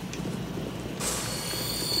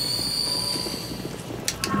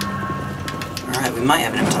 Alright, we might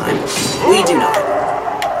have enough time. We do not.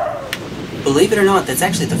 Believe it or not, that's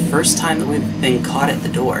actually the first time that we've been caught at the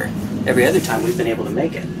door. Every other time we've been able to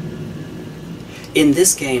make it. In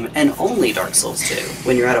this game, and only Dark Souls 2,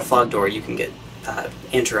 when you're at a fog door, you can get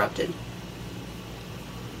interrupted.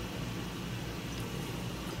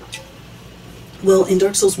 Well, in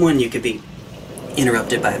Dark Souls 1, you could be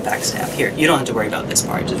interrupted by a backstab. Here, you don't have to worry about this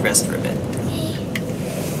part, just rest for a bit.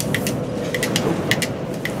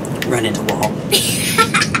 Run into wall.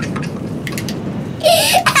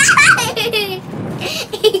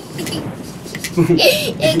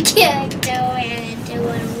 Your character ran into a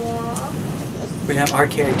wall. Our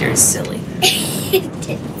character is silly.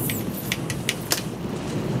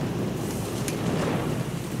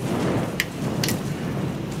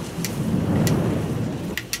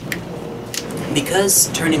 Because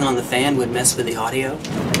turning on the fan would mess with the audio,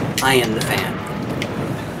 I am the fan.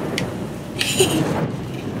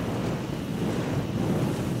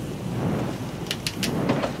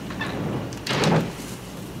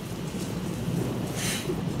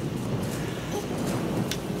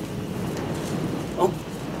 Oh,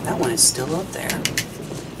 that one is still up there.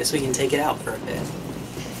 Guess we can take it out for a bit.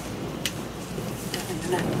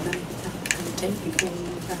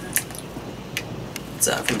 It's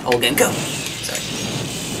from the old game. Go! Sorry.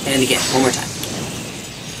 And again, one more time.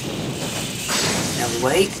 Now we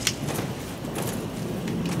wait.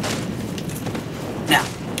 Now.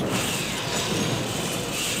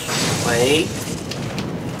 Wait.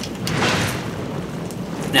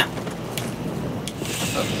 Now.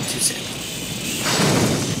 Oh, too soon.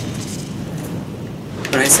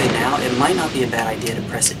 When I say now, it might not be a bad idea to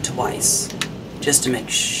press it twice. Just to make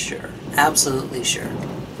sure. Absolutely sure.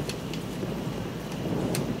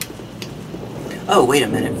 Oh, wait a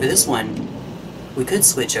minute. For this one, we could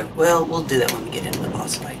switch over. Well, we'll do that when we get into the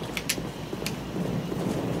boss fight.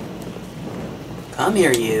 Come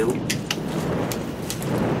here, you.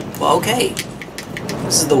 Well, okay.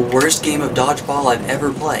 This is the worst game of dodgeball I've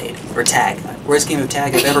ever played. Or tag. Worst game of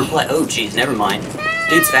tag I've ever played. Oh, jeez, never mind.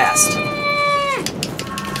 Dude's fast.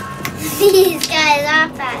 These guys are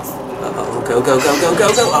fast. Uh-oh, go, go, go, go,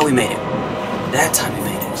 go, go. Oh, we made it. That time we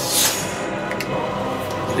made it.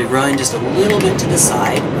 We run just a little bit to the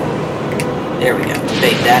side. There we go.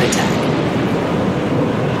 Bait that attack.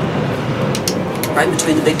 Right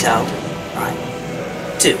between the big toe. Alright.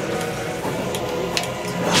 2.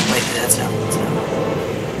 Oh, wait, that's not.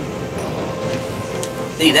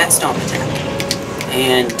 See, that stomp attack.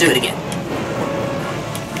 And do it again.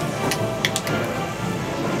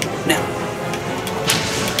 Now.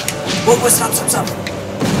 Whoa, stop, stop, stop.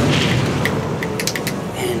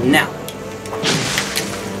 And now.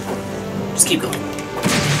 Just keep going.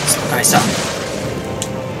 Alright, stop.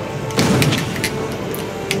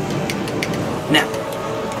 Now.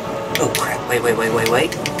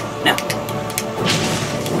 Wait. Now.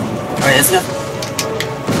 Alright, that's enough.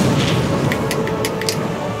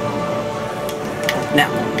 Now.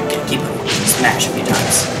 Okay, keep it. Smash a few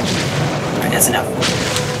times. Alright, that's enough.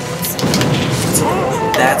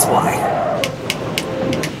 That's why.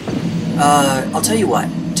 I'll tell you what.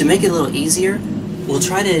 To make it a little easier, we'll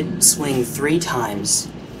try to swing 3 times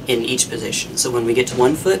in each position. So when we get to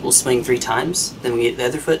one foot, we'll swing 3 times. Then we get the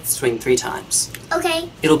other foot, swing 3 times. Okay.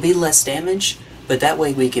 It'll be less damage, but that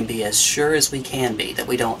way we can be as sure as we can be that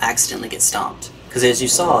we don't accidentally get stomped. Because as you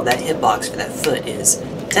saw, that hitbox for that foot is,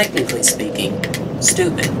 technically speaking,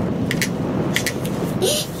 stupid.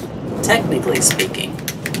 Technically speaking,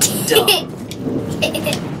 dumb.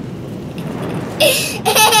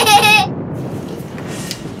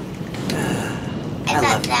 I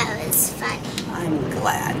thought that was funny. I'm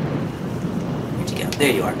glad. Where'd you go?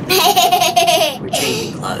 There you are. We're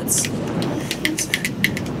changing clothes.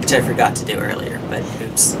 Which I forgot to do earlier, but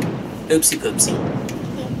oops. Oopsie poopsie.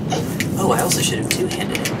 Oh, I also should have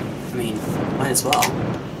two-handed it. I mean, might as well.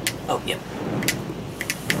 Oh, yep.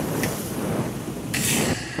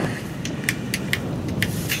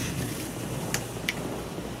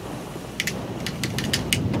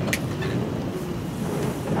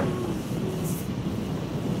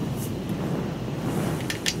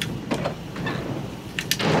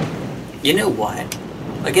 You know what?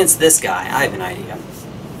 Against this guy, I have an idea.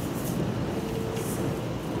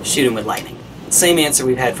 Shoot him with lightning. Same answer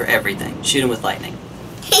we've had for everything. Shoot him with lightning.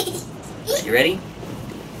 Are you ready?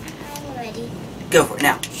 I'm ready. Go for it,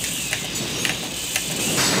 now.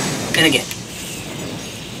 And again.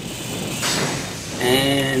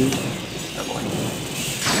 And... oh boy.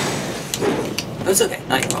 Oh, it's okay.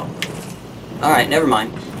 Not your fault. Alright, never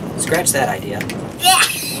mind. Scratch that idea.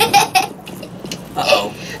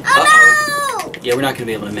 Uh-oh. Oh no! Yeah, we're not going to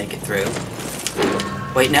be able to make it through.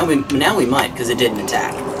 Wait, now we might, because it didn't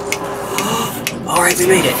attack. Alright, we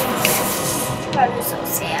made it. I was so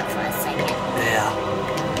sad for a second. Yeah.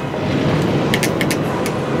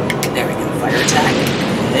 There we go. Fire attack.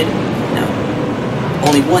 Good. No.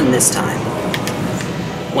 Only one this time.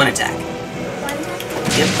 One attack.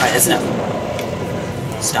 Yep, alright, that's enough.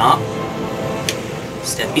 Stomp.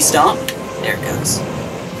 Steppy stomp. There it goes.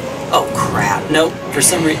 Oh crap. Nope. For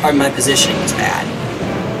some reason, my positioning was bad.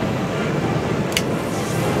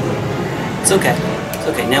 It's okay. It's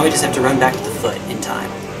okay. Now we just have to run back to the foot in time.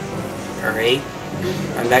 Hurry.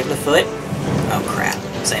 Run back to the foot. Oh crap.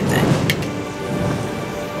 Same thing.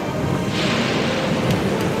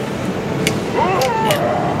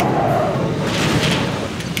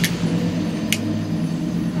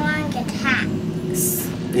 Long attacks.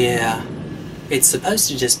 Yeah. It's supposed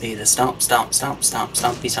to just be the stomp, stomp, stomp, stomp,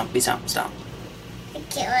 stompy, stompy, stomp, stomp.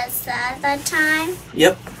 Like it was the other time,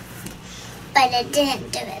 Yep. but it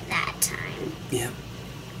didn't do it that time. Yep.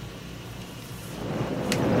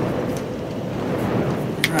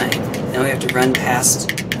 Right. Now we have to run past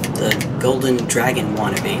the golden dragon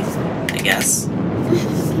wannabe, I guess.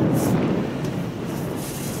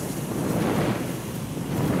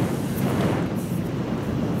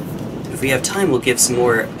 If we have time, we'll give some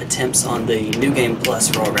more attempts on the New Game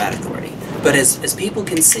Plus Royal Rat Authority. But as people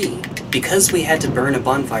can see, because we had to burn a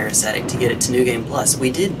Bonfire Ascetic to get it to New Game Plus,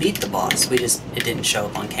 we did beat the boss. It didn't show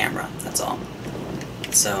up on camera, that's all.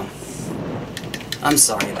 So, I'm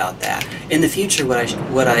sorry about that. In the future,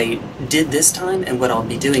 what I did this time, and what I'll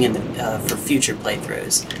be doing in the for future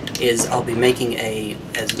playthroughs, is I'll be making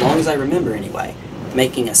as long as I remember anyway,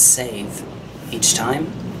 making a save each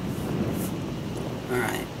time.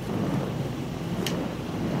 Alright.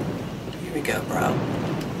 Here we go, bro.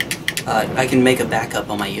 I can make a backup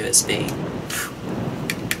on my USB.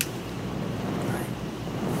 Alright.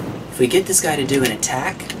 If we get this guy to do an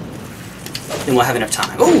attack, then we'll have enough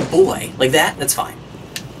time. Oh boy! Like that? That's fine.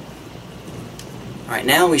 Alright,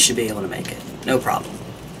 now we should be able to make it. No problem.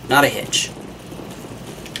 Not a hitch.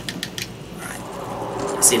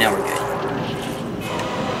 Alright. See, now we're good.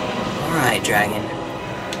 Alright, dragon.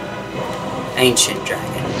 Ancient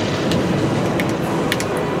dragon.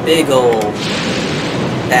 Big ol'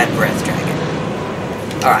 bad breath dragon.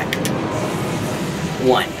 Alright.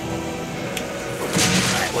 1.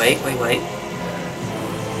 Alright, wait.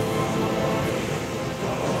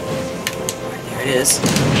 Alright, there it is.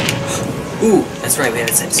 Ooh, that's right, we had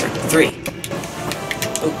it set to 3.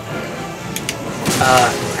 Oh.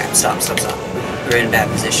 Crap, stop. We're in a bad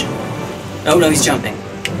position. Oh no, he's jumping.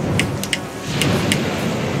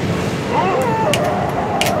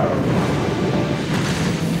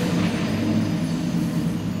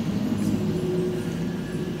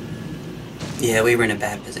 Yeah, we were in a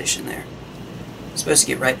bad position there. Supposed to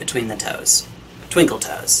get right between the toes. Twinkle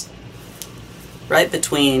toes. Right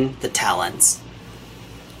between the talons.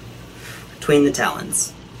 Between the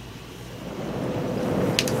talons.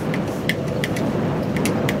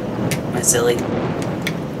 Am I silly?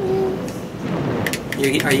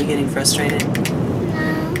 Are you getting frustrated? No.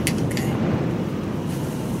 Okay.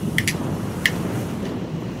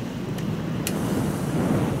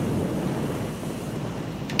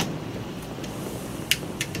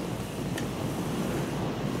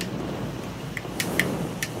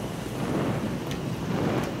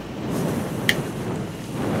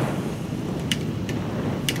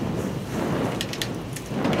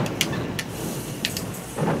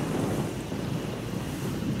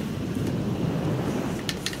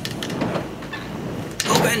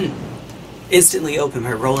 Open! Instantly open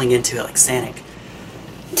by rolling into it like Sonic.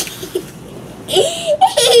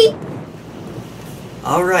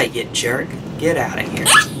 Alright, you jerk. Get out of here.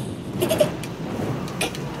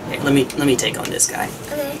 Here, let me take on this guy.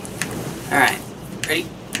 Okay. Alright. Ready?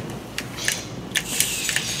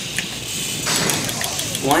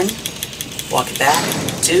 1, walk it back.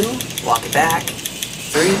 2, walk it back.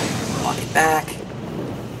 3, walk it back.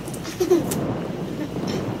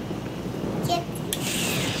 Yep.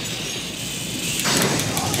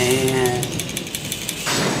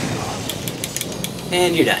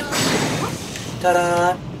 And you're done.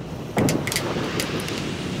 Ta-da!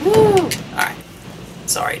 Woo! Alright.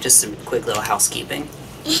 Sorry, just some quick little housekeeping.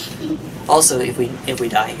 Also, if we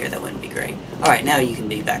die here, that wouldn't be great. Alright, now you can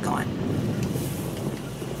be back on.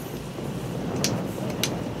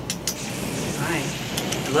 Alright.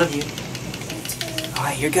 I love you.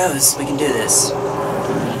 Alright, here goes. We can do this.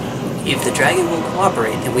 If the dragon will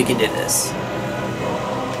cooperate, then we can do this.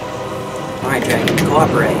 Alright, dragon,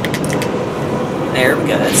 cooperate. There we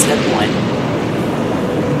go, that's step 1.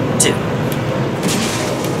 2.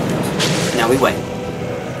 Now we wait.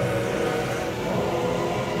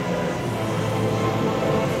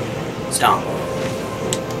 Stomp.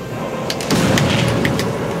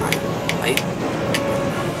 Alright, wait.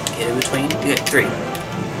 Get in between. Good, 3. I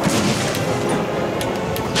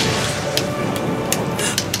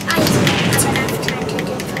don't have time to do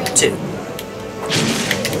 2.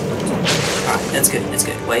 Alright, that's good, that's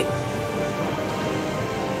good. Wait.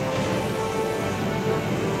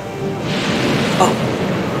 Oh.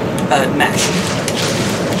 Mash.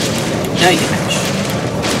 Now you can mash.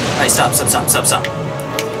 Alright, stop.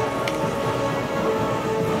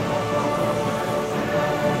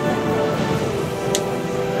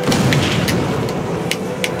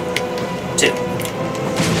 2.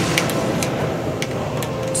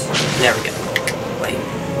 There we go. Wait.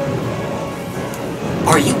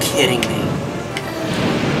 Are you kidding me?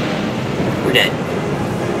 We're dead.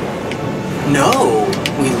 No!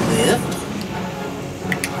 We lived?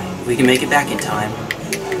 We can make it back in time.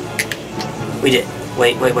 We did.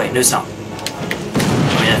 Wait. No stop.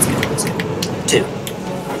 Oh, yeah, that's good. 2.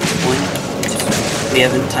 1, 2. We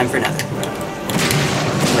have time for another.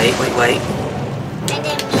 Wait. I didn't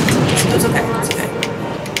mean to. It's okay.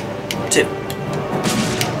 2.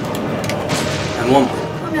 And 1 more.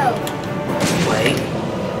 Oh no. Wait.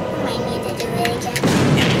 Might need to do it again.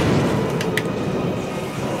 Yeah.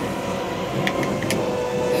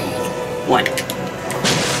 1.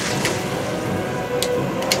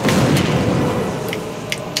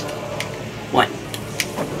 1.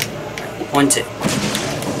 1, 2.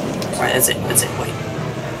 Alright, that's it. Wait.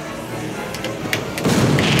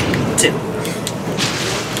 2.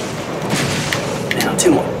 Now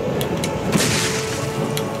 2 more.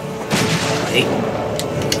 Wait.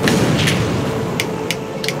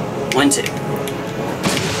 1, 2.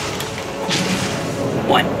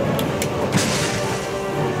 1.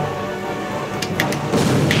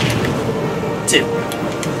 2.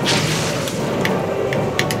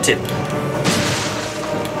 2.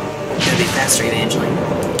 Gotta be faster, Evangeline.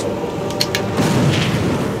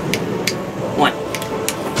 1.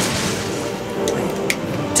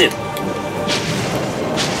 2.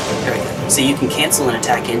 There we go. So you can cancel an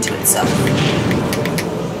attack into itself.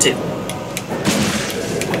 2.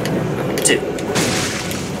 2.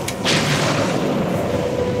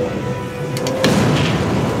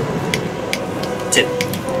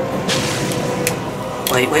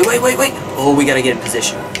 Wait. Oh, we gotta get in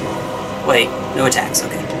position. Wait, no attacks,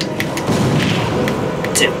 okay.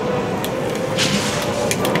 2.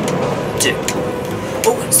 2.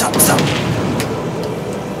 Oh, stop.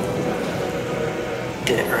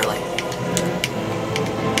 Did it early.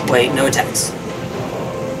 Wait, no attacks.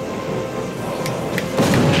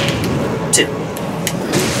 2.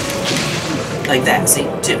 Like that, see?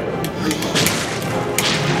 2.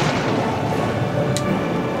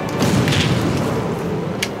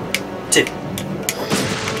 2.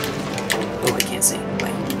 Oh, I can't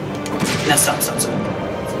Now stop. 2.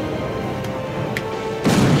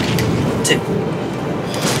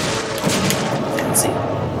 Let's see.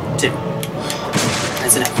 2.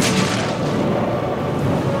 That's enough.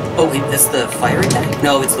 Oh wait, that's the fire attack?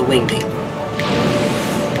 No, it's the wing beam.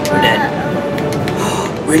 We're dead.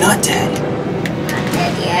 We're not dead. Not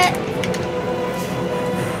dead yet.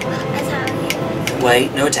 I thought we...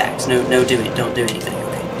 Wait, no attacks. No, don't do anything. Okay.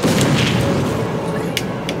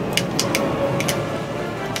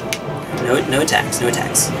 No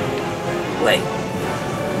attacks. Wait.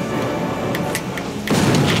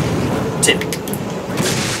 2.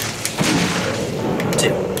 2.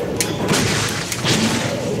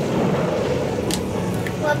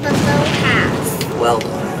 What the bow has? Well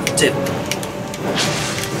done. 2.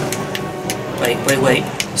 Wait.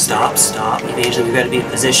 Stop. Eventually we've got to be in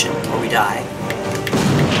position or we die.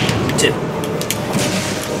 2.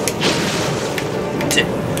 2.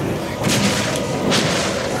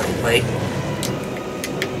 Wait.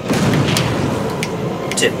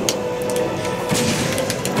 2.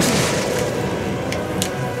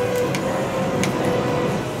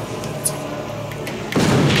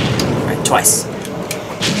 Alright, twice.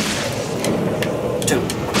 2.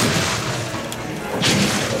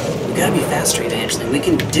 We gotta be faster eventually. We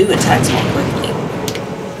can do attacks more quickly.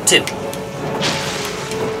 2.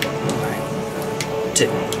 Alright. 2.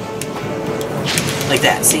 Like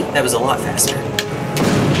that. See? That was a lot faster.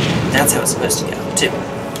 That's how it's supposed to go. 2.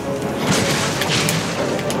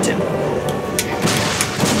 2.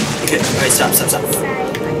 Good. Alright, stop.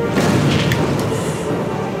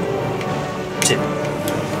 2.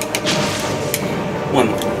 1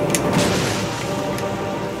 more.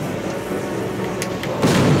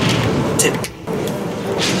 2.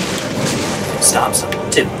 Stop.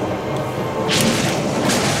 2.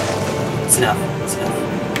 It's enough.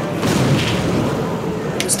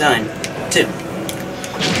 It's done. 2.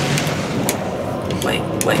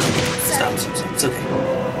 Wait. Stop. It's okay.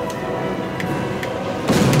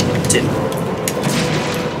 2.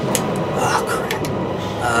 Oh, crap.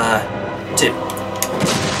 2.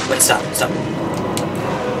 Wait, stop.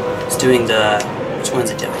 It's doing the... Which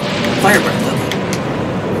one's it doing? Fire breath,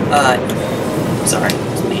 okay. Sorry.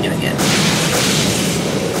 It's me doing it.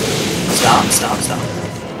 Stop.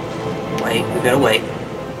 Wait, we gotta wait.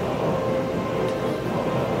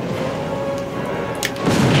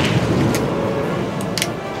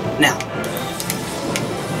 Now.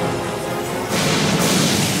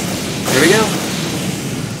 Here we go.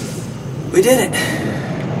 We did it.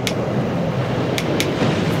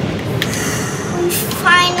 We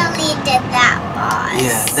finally did that, boss.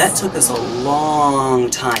 Yeah, that took us a long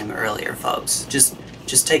time earlier, folks. Just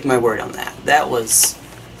take my word on that. That was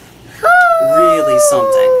really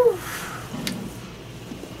something.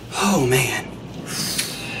 Oh, man.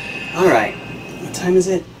 Alright. What time is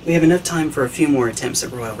it? We have enough time for a few more attempts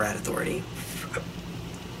at Royal Rat Authority.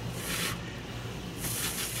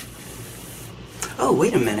 Oh,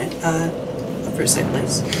 wait a minute. For a second,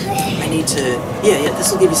 please. I need to... Yeah,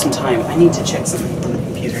 this will give you some time. I need to check something on the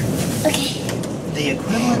computer. Okay. The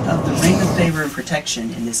equivalent of the Ring of Favor and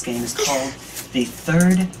Protection in this game is called the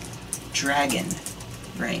Third Dragon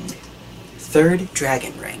Ring. Third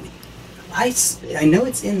Dragon Ring. I know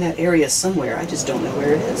it's in that area somewhere, I just don't know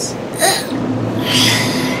where it is.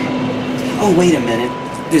 Oh, wait a minute.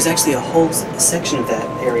 There's actually a whole section of that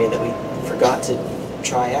area that we forgot to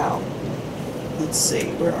try out. Let's see,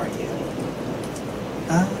 where are you?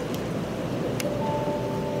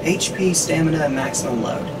 HP, stamina, maximum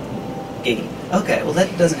load. Giggy. Okay, well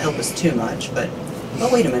that doesn't help us too much, but... Oh,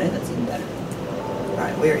 wait a minute, that's even better.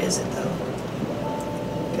 Alright, where is it, though?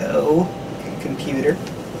 Go. Computer.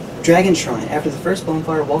 Dragon Shrine. After the first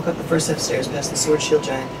bonfire, walk up the first set of stairs past the Sword Shield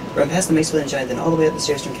Giant, run past the Mace Wielding Giant, then all the way up the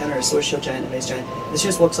stairs to encounter a Sword Shield Giant and Mace Giant. The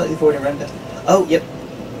stairs walk slightly forward and run past... Oh, yep.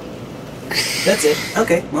 That's it.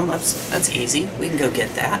 Okay, well, that's easy. We can go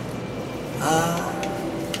get that.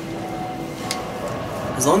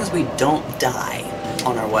 As long as we don't die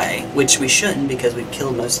on our way, which we shouldn't because we've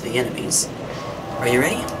killed most of the enemies. Are you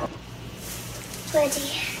ready?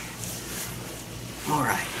 Ready.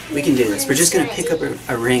 Alright, we can do this. We're just going to pick up a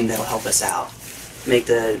ring that'll help us out. Make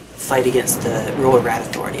the fight against the Royal Rat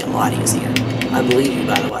Authority a lot easier. I believe you,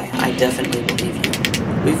 by the way. I definitely believe you.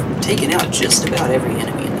 We've taken out just about every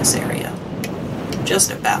enemy in this area.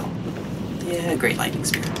 Just about. Yeah, Great Lightning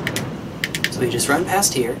Spear. So we just run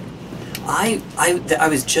past here. I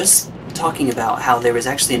was just talking about how there was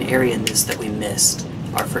actually an area in this that we missed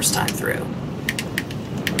our first time through.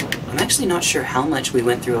 I'm actually not sure how much we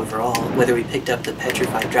went through overall, whether we picked up the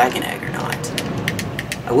petrified dragon egg or not.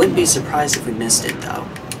 I wouldn't be surprised if we missed it, though,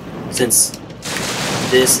 since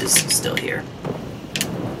this is still here.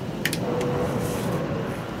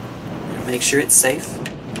 Make sure it's safe.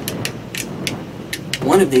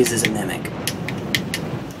 One of these is a mimic.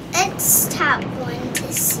 Let's tap one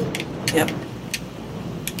to see. Yep.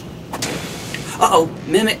 Uh-oh!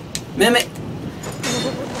 Mimic! Mimic!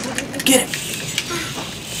 Get it!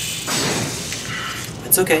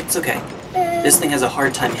 It's okay, it's okay. This thing has a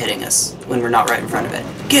hard time hitting us when we're not right in front of it.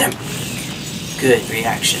 Get him! Good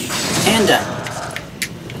reaction. And done.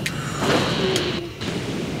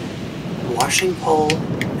 Washing pole,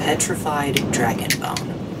 petrified dragon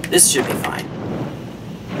bone. This should be fine.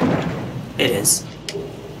 It is.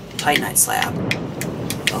 Titanite slab.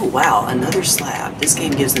 Oh wow, another slab. This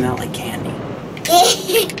game gives them out like candy.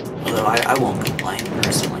 Although I won't complain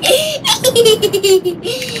personally.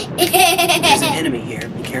 There's an enemy here.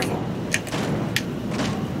 Be careful.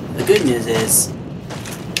 The good news is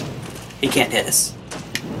he can't hit us.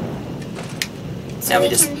 So now we we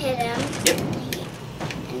just can hit him. Yep.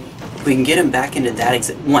 We can get him back into that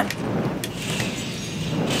exact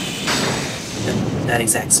that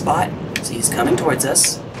exact spot. So he's coming towards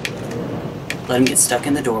us. Let him get stuck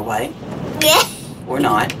in the doorway. Yeah. Or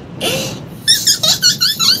not.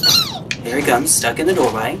 Here he comes, stuck in the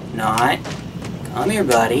doorway. Not. Come here,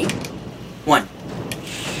 buddy. One.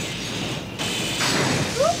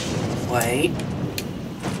 Wait.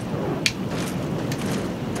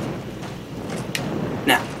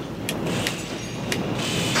 Now.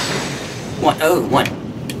 One. Oh, one.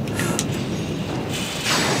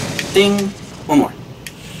 Ding. One more.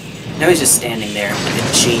 Now he's just standing there like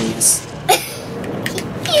a genius.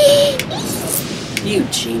 You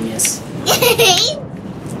genius.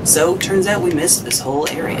 So, turns out we missed this whole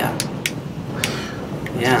area.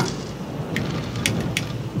 Yeah.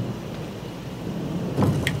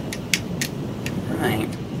 Right.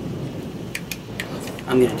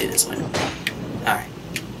 I'm gonna do this one. Alright.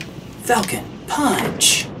 Falcon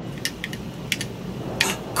Punch!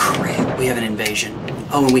 Crap, we have an invasion.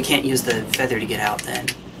 Oh, and we can't use the feather to get out then.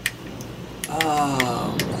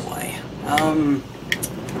 Oh, boy.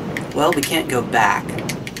 Well, we can't go back.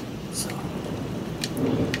 So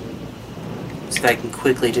if I can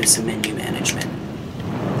quickly do some menu management.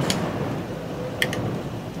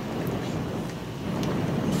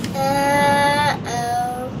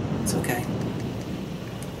 Uh-oh. It's okay.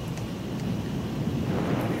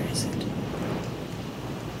 Where is it?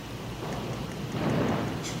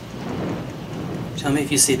 Tell me if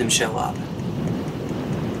you see them show up.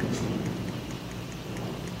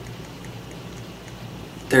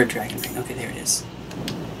 Third dragon ring. Okay, there it is.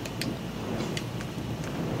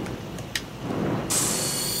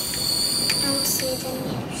 I don't see them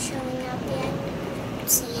yet showing up yet. I don't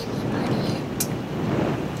see anybody yet.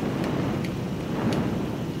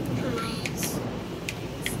 Nice.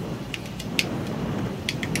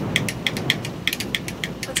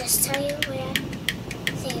 I'll just tell you where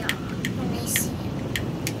they are when I see them.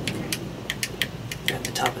 They're at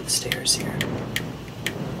the top of the stairs here.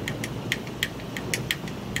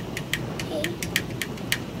 Okay.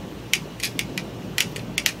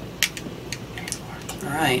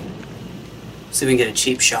 Alright. So we can get a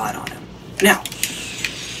cheap shot on him. Now!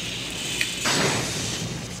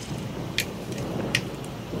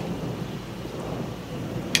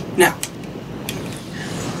 Now!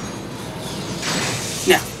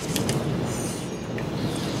 Now!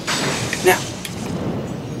 Now!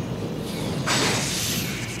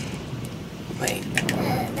 Wait.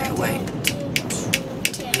 Gotta wait.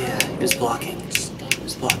 Yeah, he was blocking. He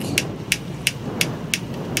was blocking.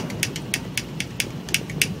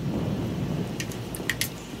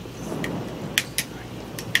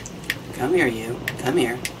 Come here, you. Come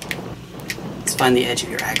here. Let's find the edge of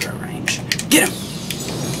your aggro range. Get him!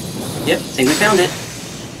 Yep, think we found it.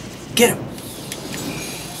 Get him!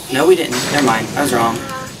 No, we didn't. Never mind. I was wrong.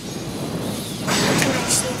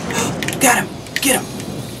 Got him! Get him!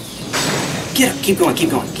 Get him! Keep going, keep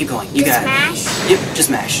going, keep going. You got it. Smash? Yep, just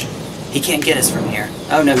mash. He can't get us from here.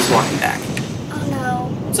 Oh no, he's walking back. Oh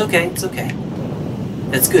no. It's okay, it's okay.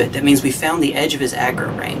 That's good. That means we found the edge of his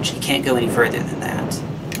aggro range. He can't go any further than that.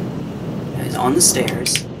 Now he's on the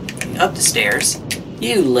stairs. Up the stairs.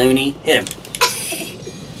 You loony. Hit him.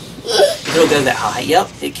 It'll go that high. Yep,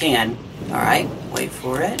 it can. Alright, wait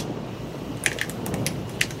for it.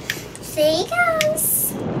 There he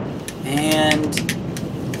goes. And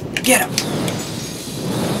get him.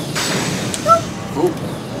 Ooh.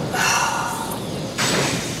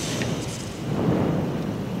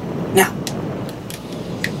 Now.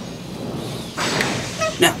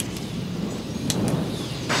 Now.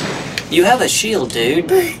 You have a shield, dude.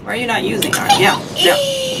 Why are you not using it? Now. Now.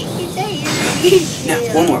 Now.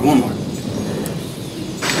 One more. One more.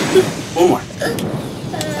 One more.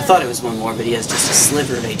 I thought it was one more, but he has just a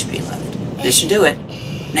sliver of HP left. This should do it.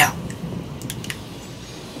 Now.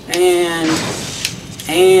 And...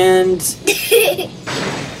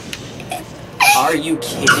 Are you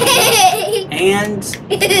kidding?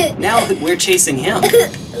 And now we're chasing him.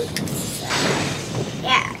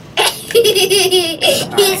 Yeah.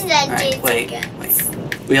 Alright, wait.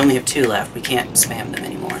 We only have 2 left. We can't spam them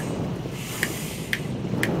anymore.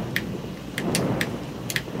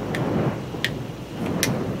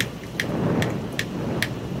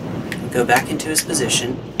 Go back into his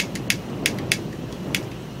position.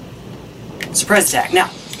 Surprise attack, now!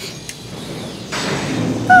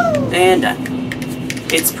 And done.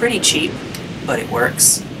 It's pretty cheap, but it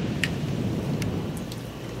works.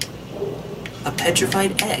 A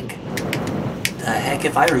petrified egg. The heck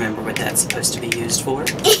if I remember what that's supposed to be used for.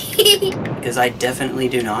 Because I definitely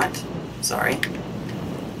do not. Sorry.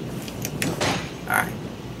 Alright.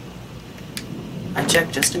 I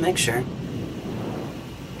checked just to make sure.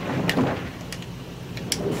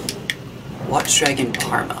 Watch Dragon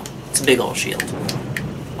Parmo. It's a big ol' shield.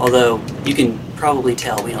 Although, you can probably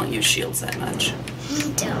tell we don't use shields that much.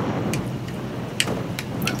 We don't.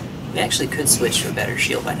 We actually could switch to a better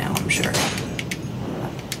shield by now, I'm sure.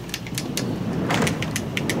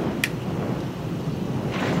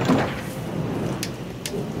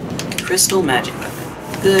 Crystal Magic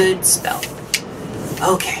Weapon. Good spell.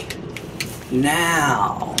 Okay.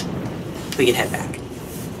 Now, we can head back.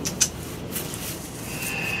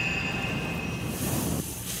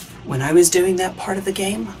 When I was doing that part of the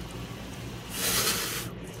game,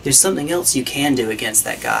 there's something else you can do against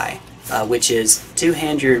that guy, which is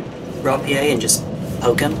two-hand your rapier and just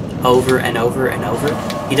poke him over and over and over.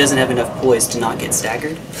 He doesn't have enough poise to not get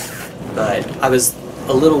staggered, but I was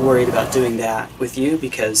a little worried about doing that with you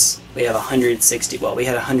because we have 160, well, we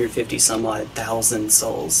had 150 some odd thousand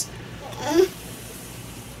souls.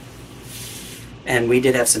 And we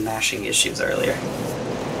did have some mashing issues earlier.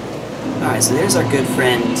 Alright, so there's our good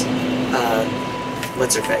friend,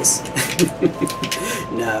 what's her face?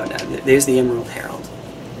 No, there's the Emerald Herald.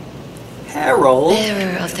 Harold!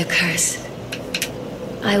 Bearer of the curse,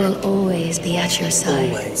 I will always be at your side.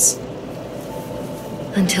 Always.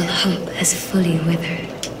 Until hope has fully withered.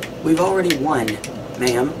 We've already won,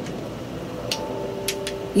 ma'am.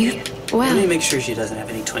 Let me make sure she doesn't have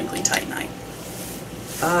any Twinkling Titanite.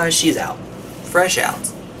 She's out. Fresh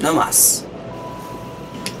out. No mas.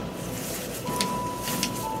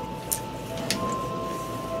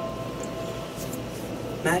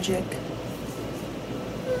 Magic.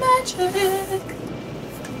 Magic.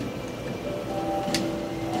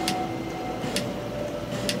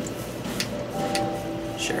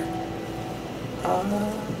 Sure.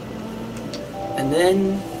 And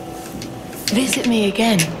then... Visit me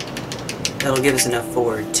again. That'll give us enough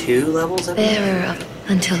for 2 levels of Bearer of...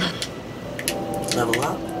 until... level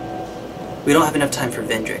up. We don't have enough time for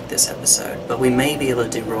Vendrick this episode, but we may be able to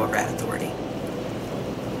do Royal Rat Authority.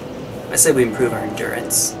 I said we improve our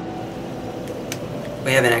endurance.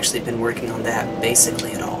 We haven't actually been working on that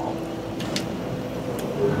basically at all.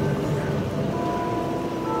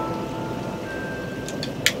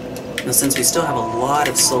 Now, since we still have a lot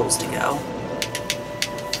of souls to go,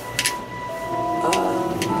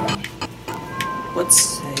 what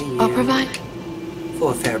say you? I'll provide.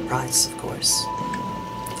 For a fair price, of course.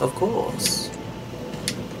 Of course.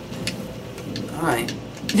 Alright.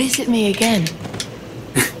 Visit me again.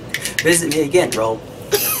 Visit me again, roll.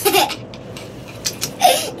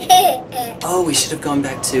 Oh, we should have gone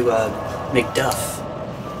back to, McDuff.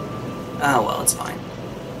 Oh, well, it's fine.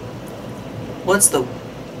 What's the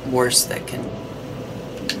worst that can...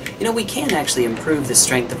 You know, we can actually improve the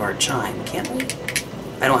strength of our chime, can't we?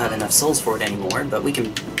 I don't have enough souls for it anymore, but we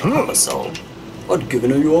can pop a soul. I'd given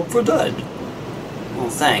you up for dead. Well,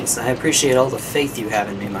 thanks. I appreciate all the faith you have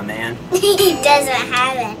in me, my man. He doesn't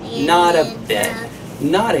have any. Not a bit.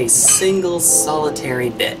 Not a single solitary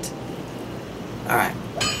bit. Alright.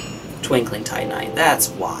 Twinkling Titanite. That's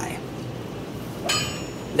why.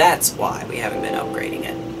 That's why we haven't been upgrading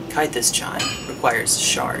it. Kythus Chime requires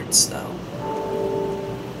shards, though.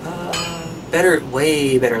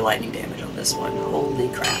 Way better lightning damage on this one. Holy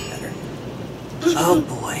crap, better. Oh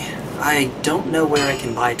boy. I don't know where I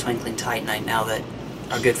can buy Twinkling Titanite now that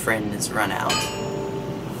our good friend has run out.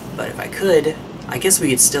 But if I could, I guess we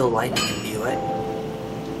could still lightning imbue it.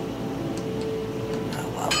 Oh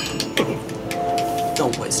well.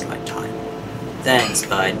 Don't waste my time. Thanks,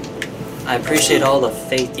 bud. I appreciate all the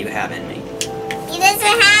faith you have in me. He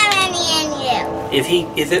doesn't have any in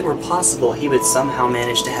you. If it were possible, he would somehow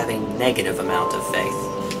manage to have a negative amount of faith.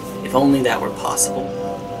 If only that were possible.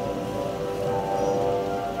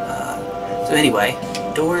 So anyway,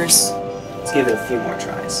 doors. Let's Let's give it a few more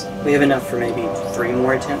tries. We have enough for maybe 3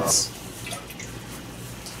 more attempts.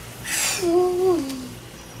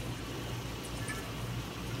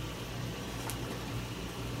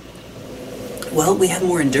 Well, we have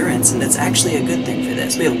more endurance, and that's actually a good thing for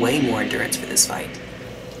this. We have way more endurance for this fight.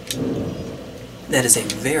 That is a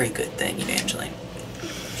very good thing, Evangeline.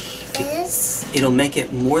 It'll make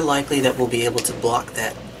it more likely that we'll be able to block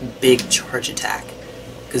that big charge attack.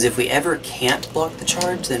 Because if we ever can't block the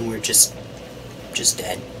charge, then we're just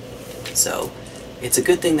dead. So, it's a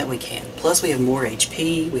good thing that we can. Plus, we have more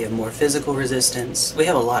HP, we have more physical resistance. We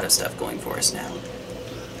have a lot of stuff going for us now.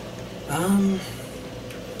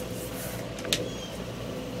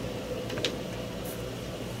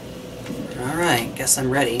 Alright, guess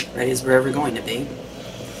I'm ready. Ready as we're ever going to be.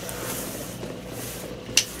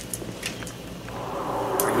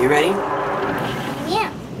 Are you ready?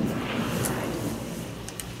 Yeah.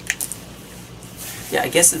 Yeah, I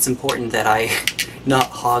guess it's important that I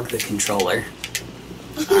not hog the controller.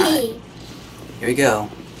 Alright, here we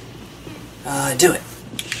go. Do it.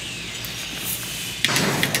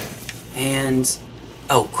 And...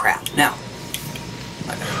 oh, crap. Now.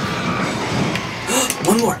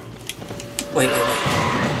 One more! Wait.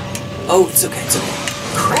 Oh, it's okay, it's okay.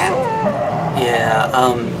 Crap. Yeah,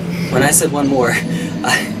 when I said one more,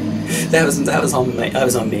 that was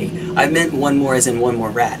on me. I meant one more as in one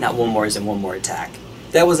more rat, not one more as in one more attack.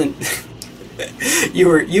 That wasn't...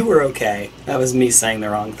 you were okay. That was me saying the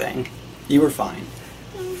wrong thing. You were fine.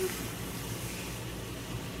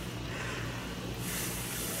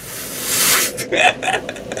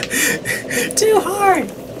 Too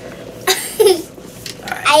hard!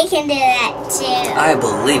 Alright. I can do that too. I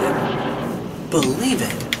believe it. Believe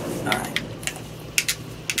it. Alright.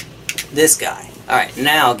 This guy. Alright,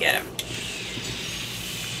 now get him.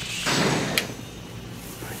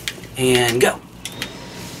 And go.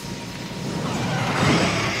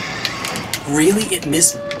 Really? It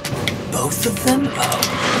missed both of them? Oh.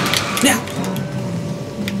 Now!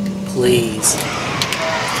 Please.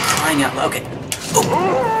 Crying out loud. Okay. Oh!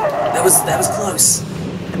 That was close.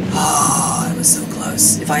 Oh, that was so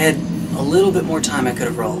close. If I had a little bit more time, I could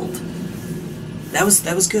have rolled. That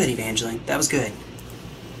was good, Evangeline. That was good.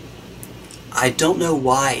 I don't know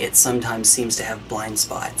why it sometimes seems to have blind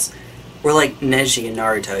spots. We're like Neji in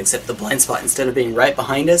Naruto, except the blind spot, instead of being right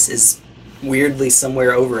behind us, is weirdly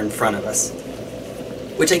somewhere over in front of us.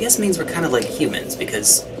 Which I guess means we're kind of like humans,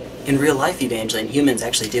 because in real life, Evangeline, humans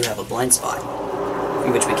actually do have a blind spot,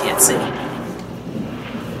 in which we can't see.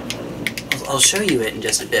 I'll show you it in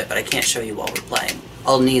just a bit, but I can't show you while we're playing.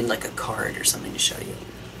 I'll need like a card or something to show you.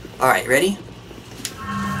 Alright, ready?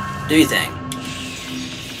 Do your thing.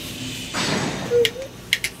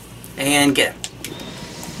 And get him.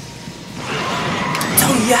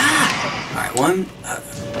 Oh yeah! Alright, one. I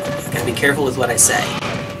gotta be careful with what I say.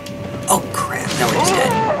 Oh crap, no, we're just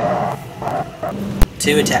dead.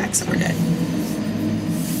 2 attacks and we're dead.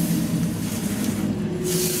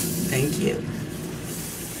 Thank you.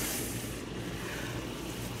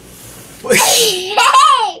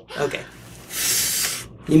 Okay.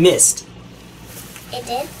 You missed. It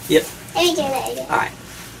did? Yep. Let me do that again. Alright.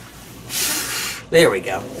 There we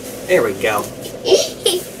go. There we go.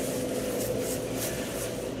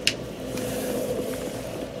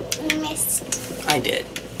 You missed. I did.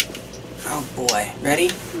 Oh boy.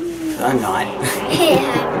 Ready? I'm not.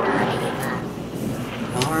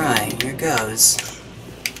 Alright, here goes.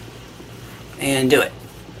 And do it.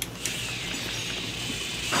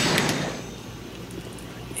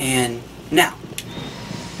 And now.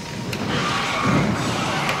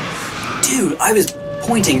 Dude, I was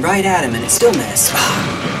pointing right at him and it still missed.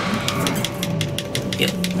 Heal.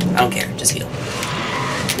 I don't care, just heal.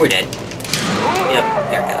 We're dead. Yep,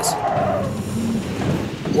 there it goes.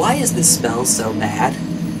 Why is this spell so bad?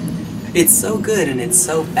 It's so good and it's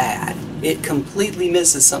so bad. It completely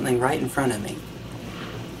misses something right in front of me.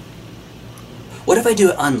 What if I do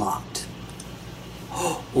it unlocked?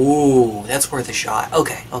 Ooh, that's worth a shot.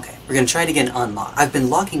 Okay. We're gonna try to get an unlock. I've been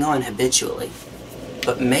locking on habitually,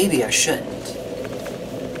 but maybe I shouldn't.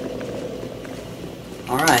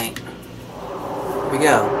 Alright. Here we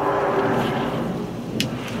go.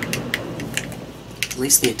 At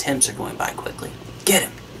least the attempts are going by quickly. Get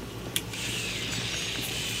him!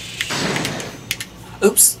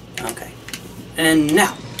 Oops. Okay. And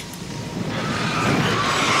now.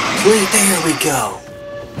 Please, there we go.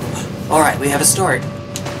 Alright, we have a start.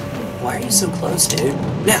 Why are you so close, dude?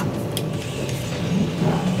 Now!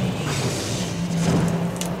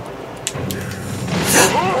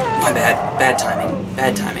 My bad. Bad timing.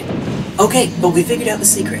 Bad timing. Okay, but we figured out the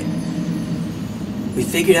secret. We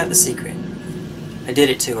figured out the secret. I did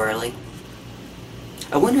it too early.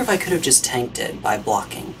 I wonder if I could have just tanked it by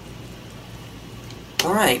blocking.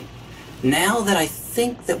 Alright, now that I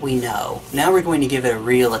think that we know, now we're going to give it a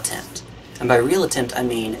real attempt. And by real attempt, I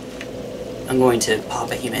mean I'm going to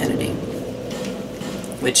pop a humanity.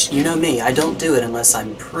 Which, you know me, I don't do it unless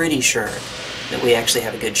I'm pretty sure that we actually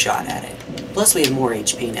have a good shot at it. Plus we have more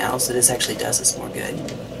HP now, so this actually does us more good.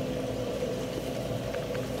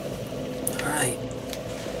 Alright.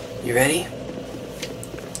 You ready?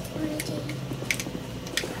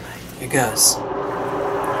 Alright, here goes.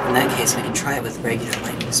 In that case, we can try it with regular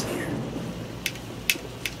lightning spear.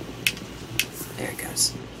 There it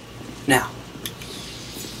goes. Now.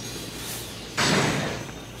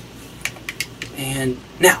 And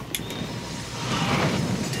now.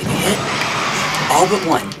 Take a hit. All but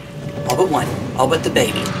one. All but one. All but the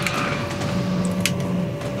baby.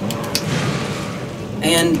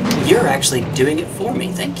 And you're actually doing it for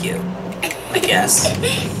me. Thank you. I guess.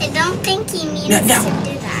 I don't think he needs no. to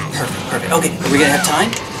do that. Perfect, perfect. Okay, are we gonna have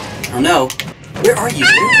time? I don't know. Where are you?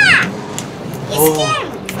 Ah! You scared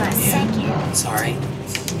me for a second. Sorry.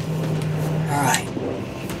 Alright.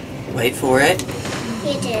 Wait for it.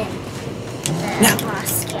 You did. Now.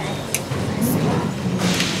 Boss scared.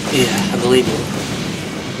 Yeah, I believe you.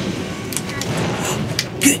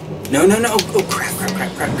 Good. No, no, no. Oh, crap, crap,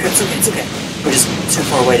 crap, crap, crap. It's okay, it's okay. We're just too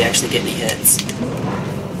far away to actually get any hits.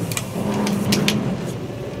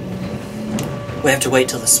 We have to wait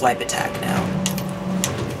till the swipe attack now.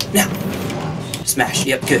 Now. Smash.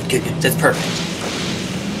 Yep, good, good, good. That's perfect.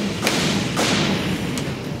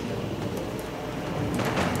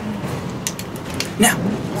 Now.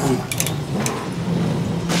 One more.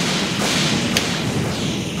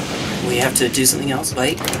 We have to do something else.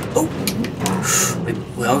 Wait. Oh.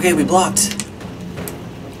 Well, okay, we blocked.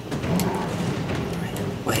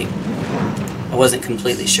 Wait. I wasn't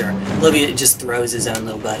completely sure. Olivia just throws his own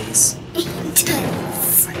little buddies.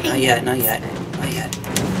 Not yet, not yet, not yet.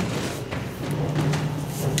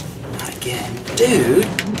 Not again. Dude!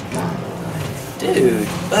 Dude!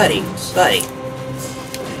 Buddy! Buddy!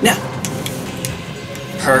 No!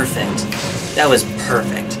 Perfect. That was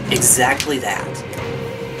perfect. Exactly that.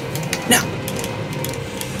 No!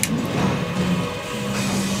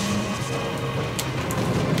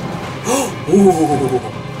 Ooh!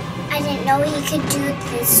 I didn't know he could do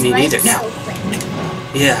this Me neither. Now. so quick.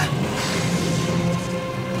 Yeah.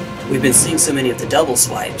 We've been seeing so many of the double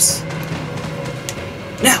swipes.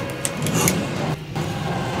 Now!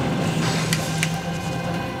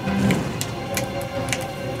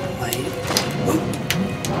 Wait. Oh.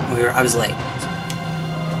 I was late.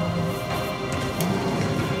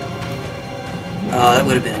 Oh, that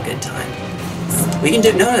would have been a good time. We can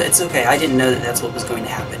do... No, it's okay. I didn't know that that's what was going to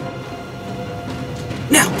happen.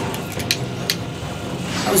 Now!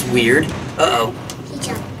 That was weird. Uh-oh. He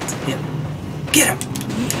jumped. Yep. Get him!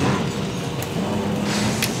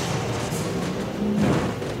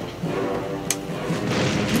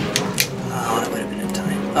 Oh, that would have been enough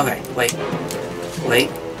time. Okay, wait. Wait.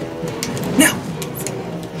 Now!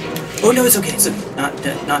 Oh, no, it's okay. It's okay.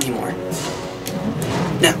 Not anymore.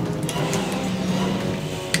 Now.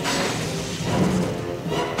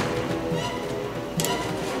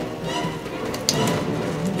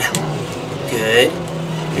 Now. Good.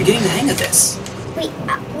 You're getting the hang of this.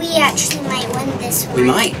 We actually might win this one. We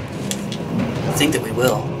might. I think that we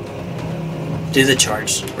will. Do the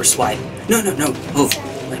charge or swipe. No, no, no. Oh,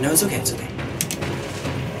 wait, no, it's okay. It's okay.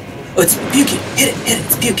 Oh, it's puking. Hit it. Hit it.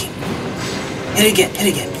 It's puking. Hit it again. Hit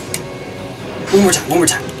it again. One more time. One more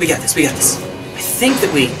time. We got this. We got this. I think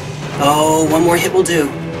that we... Oh, one more hit will do.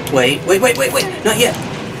 Wait. Wait, wait, wait, wait. Not yet.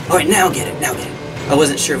 All right, now get it. Now get it. I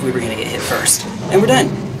wasn't sure if we were going to get hit first. And we're done.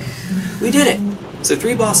 We did it. So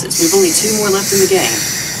 3 bosses. We've only 2 more left in the game.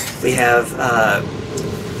 We have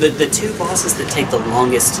the 2 bosses that take the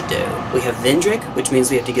longest to do. We have Vendrick, which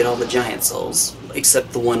means we have to get all the giant souls,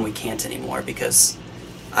 except the one we can't anymore because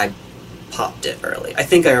I popped it early. I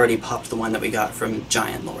think I already popped the one that we got from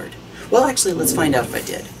Giant Lord. Well, actually, let's find out if I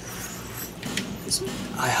did.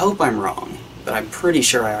 I hope I'm wrong, but I'm pretty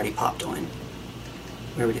sure I already popped one.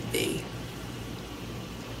 Where would it be?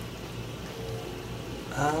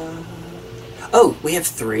 Oh, we have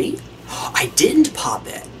 3? I didn't pop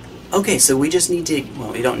it. Okay, so we just need to,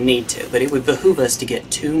 well, we don't need to, but it would behoove us to get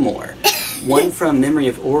 2 more. One from Memory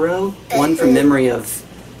of Oro, one from Memory of...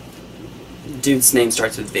 Dude's name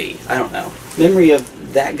starts with V. I don't know. Memory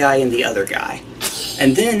of that guy and the other guy.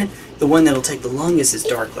 And then, the one that'll take the longest is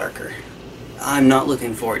Dark Lurker. I'm not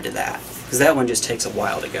looking forward to that, because that one just takes a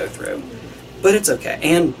while to go through. But it's okay.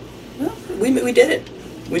 And, well, we did it.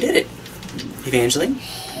 We did it. Evangeline.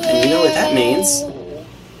 And you know what that means.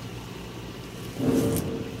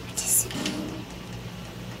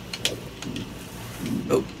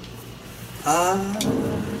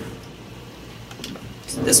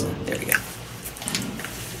 This one. There we go.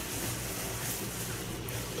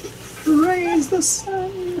 Raise the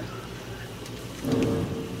sun.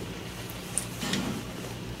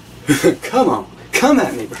 Come on. Come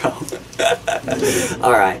at me, bro.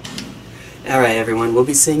 Alright. Alright, everyone. We'll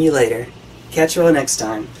be seeing you later. Catch you all next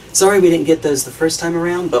time. Sorry we didn't get those the first time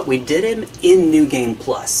around, but we did them in New Game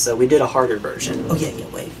Plus, so we did a harder version. Oh, yeah,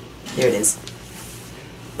 wait. There it is.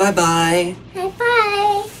 Bye-bye.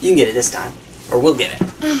 Bye-bye. You can get it this time. Or we'll get it.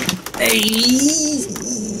 Hey!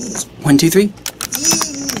 1, 2, 3.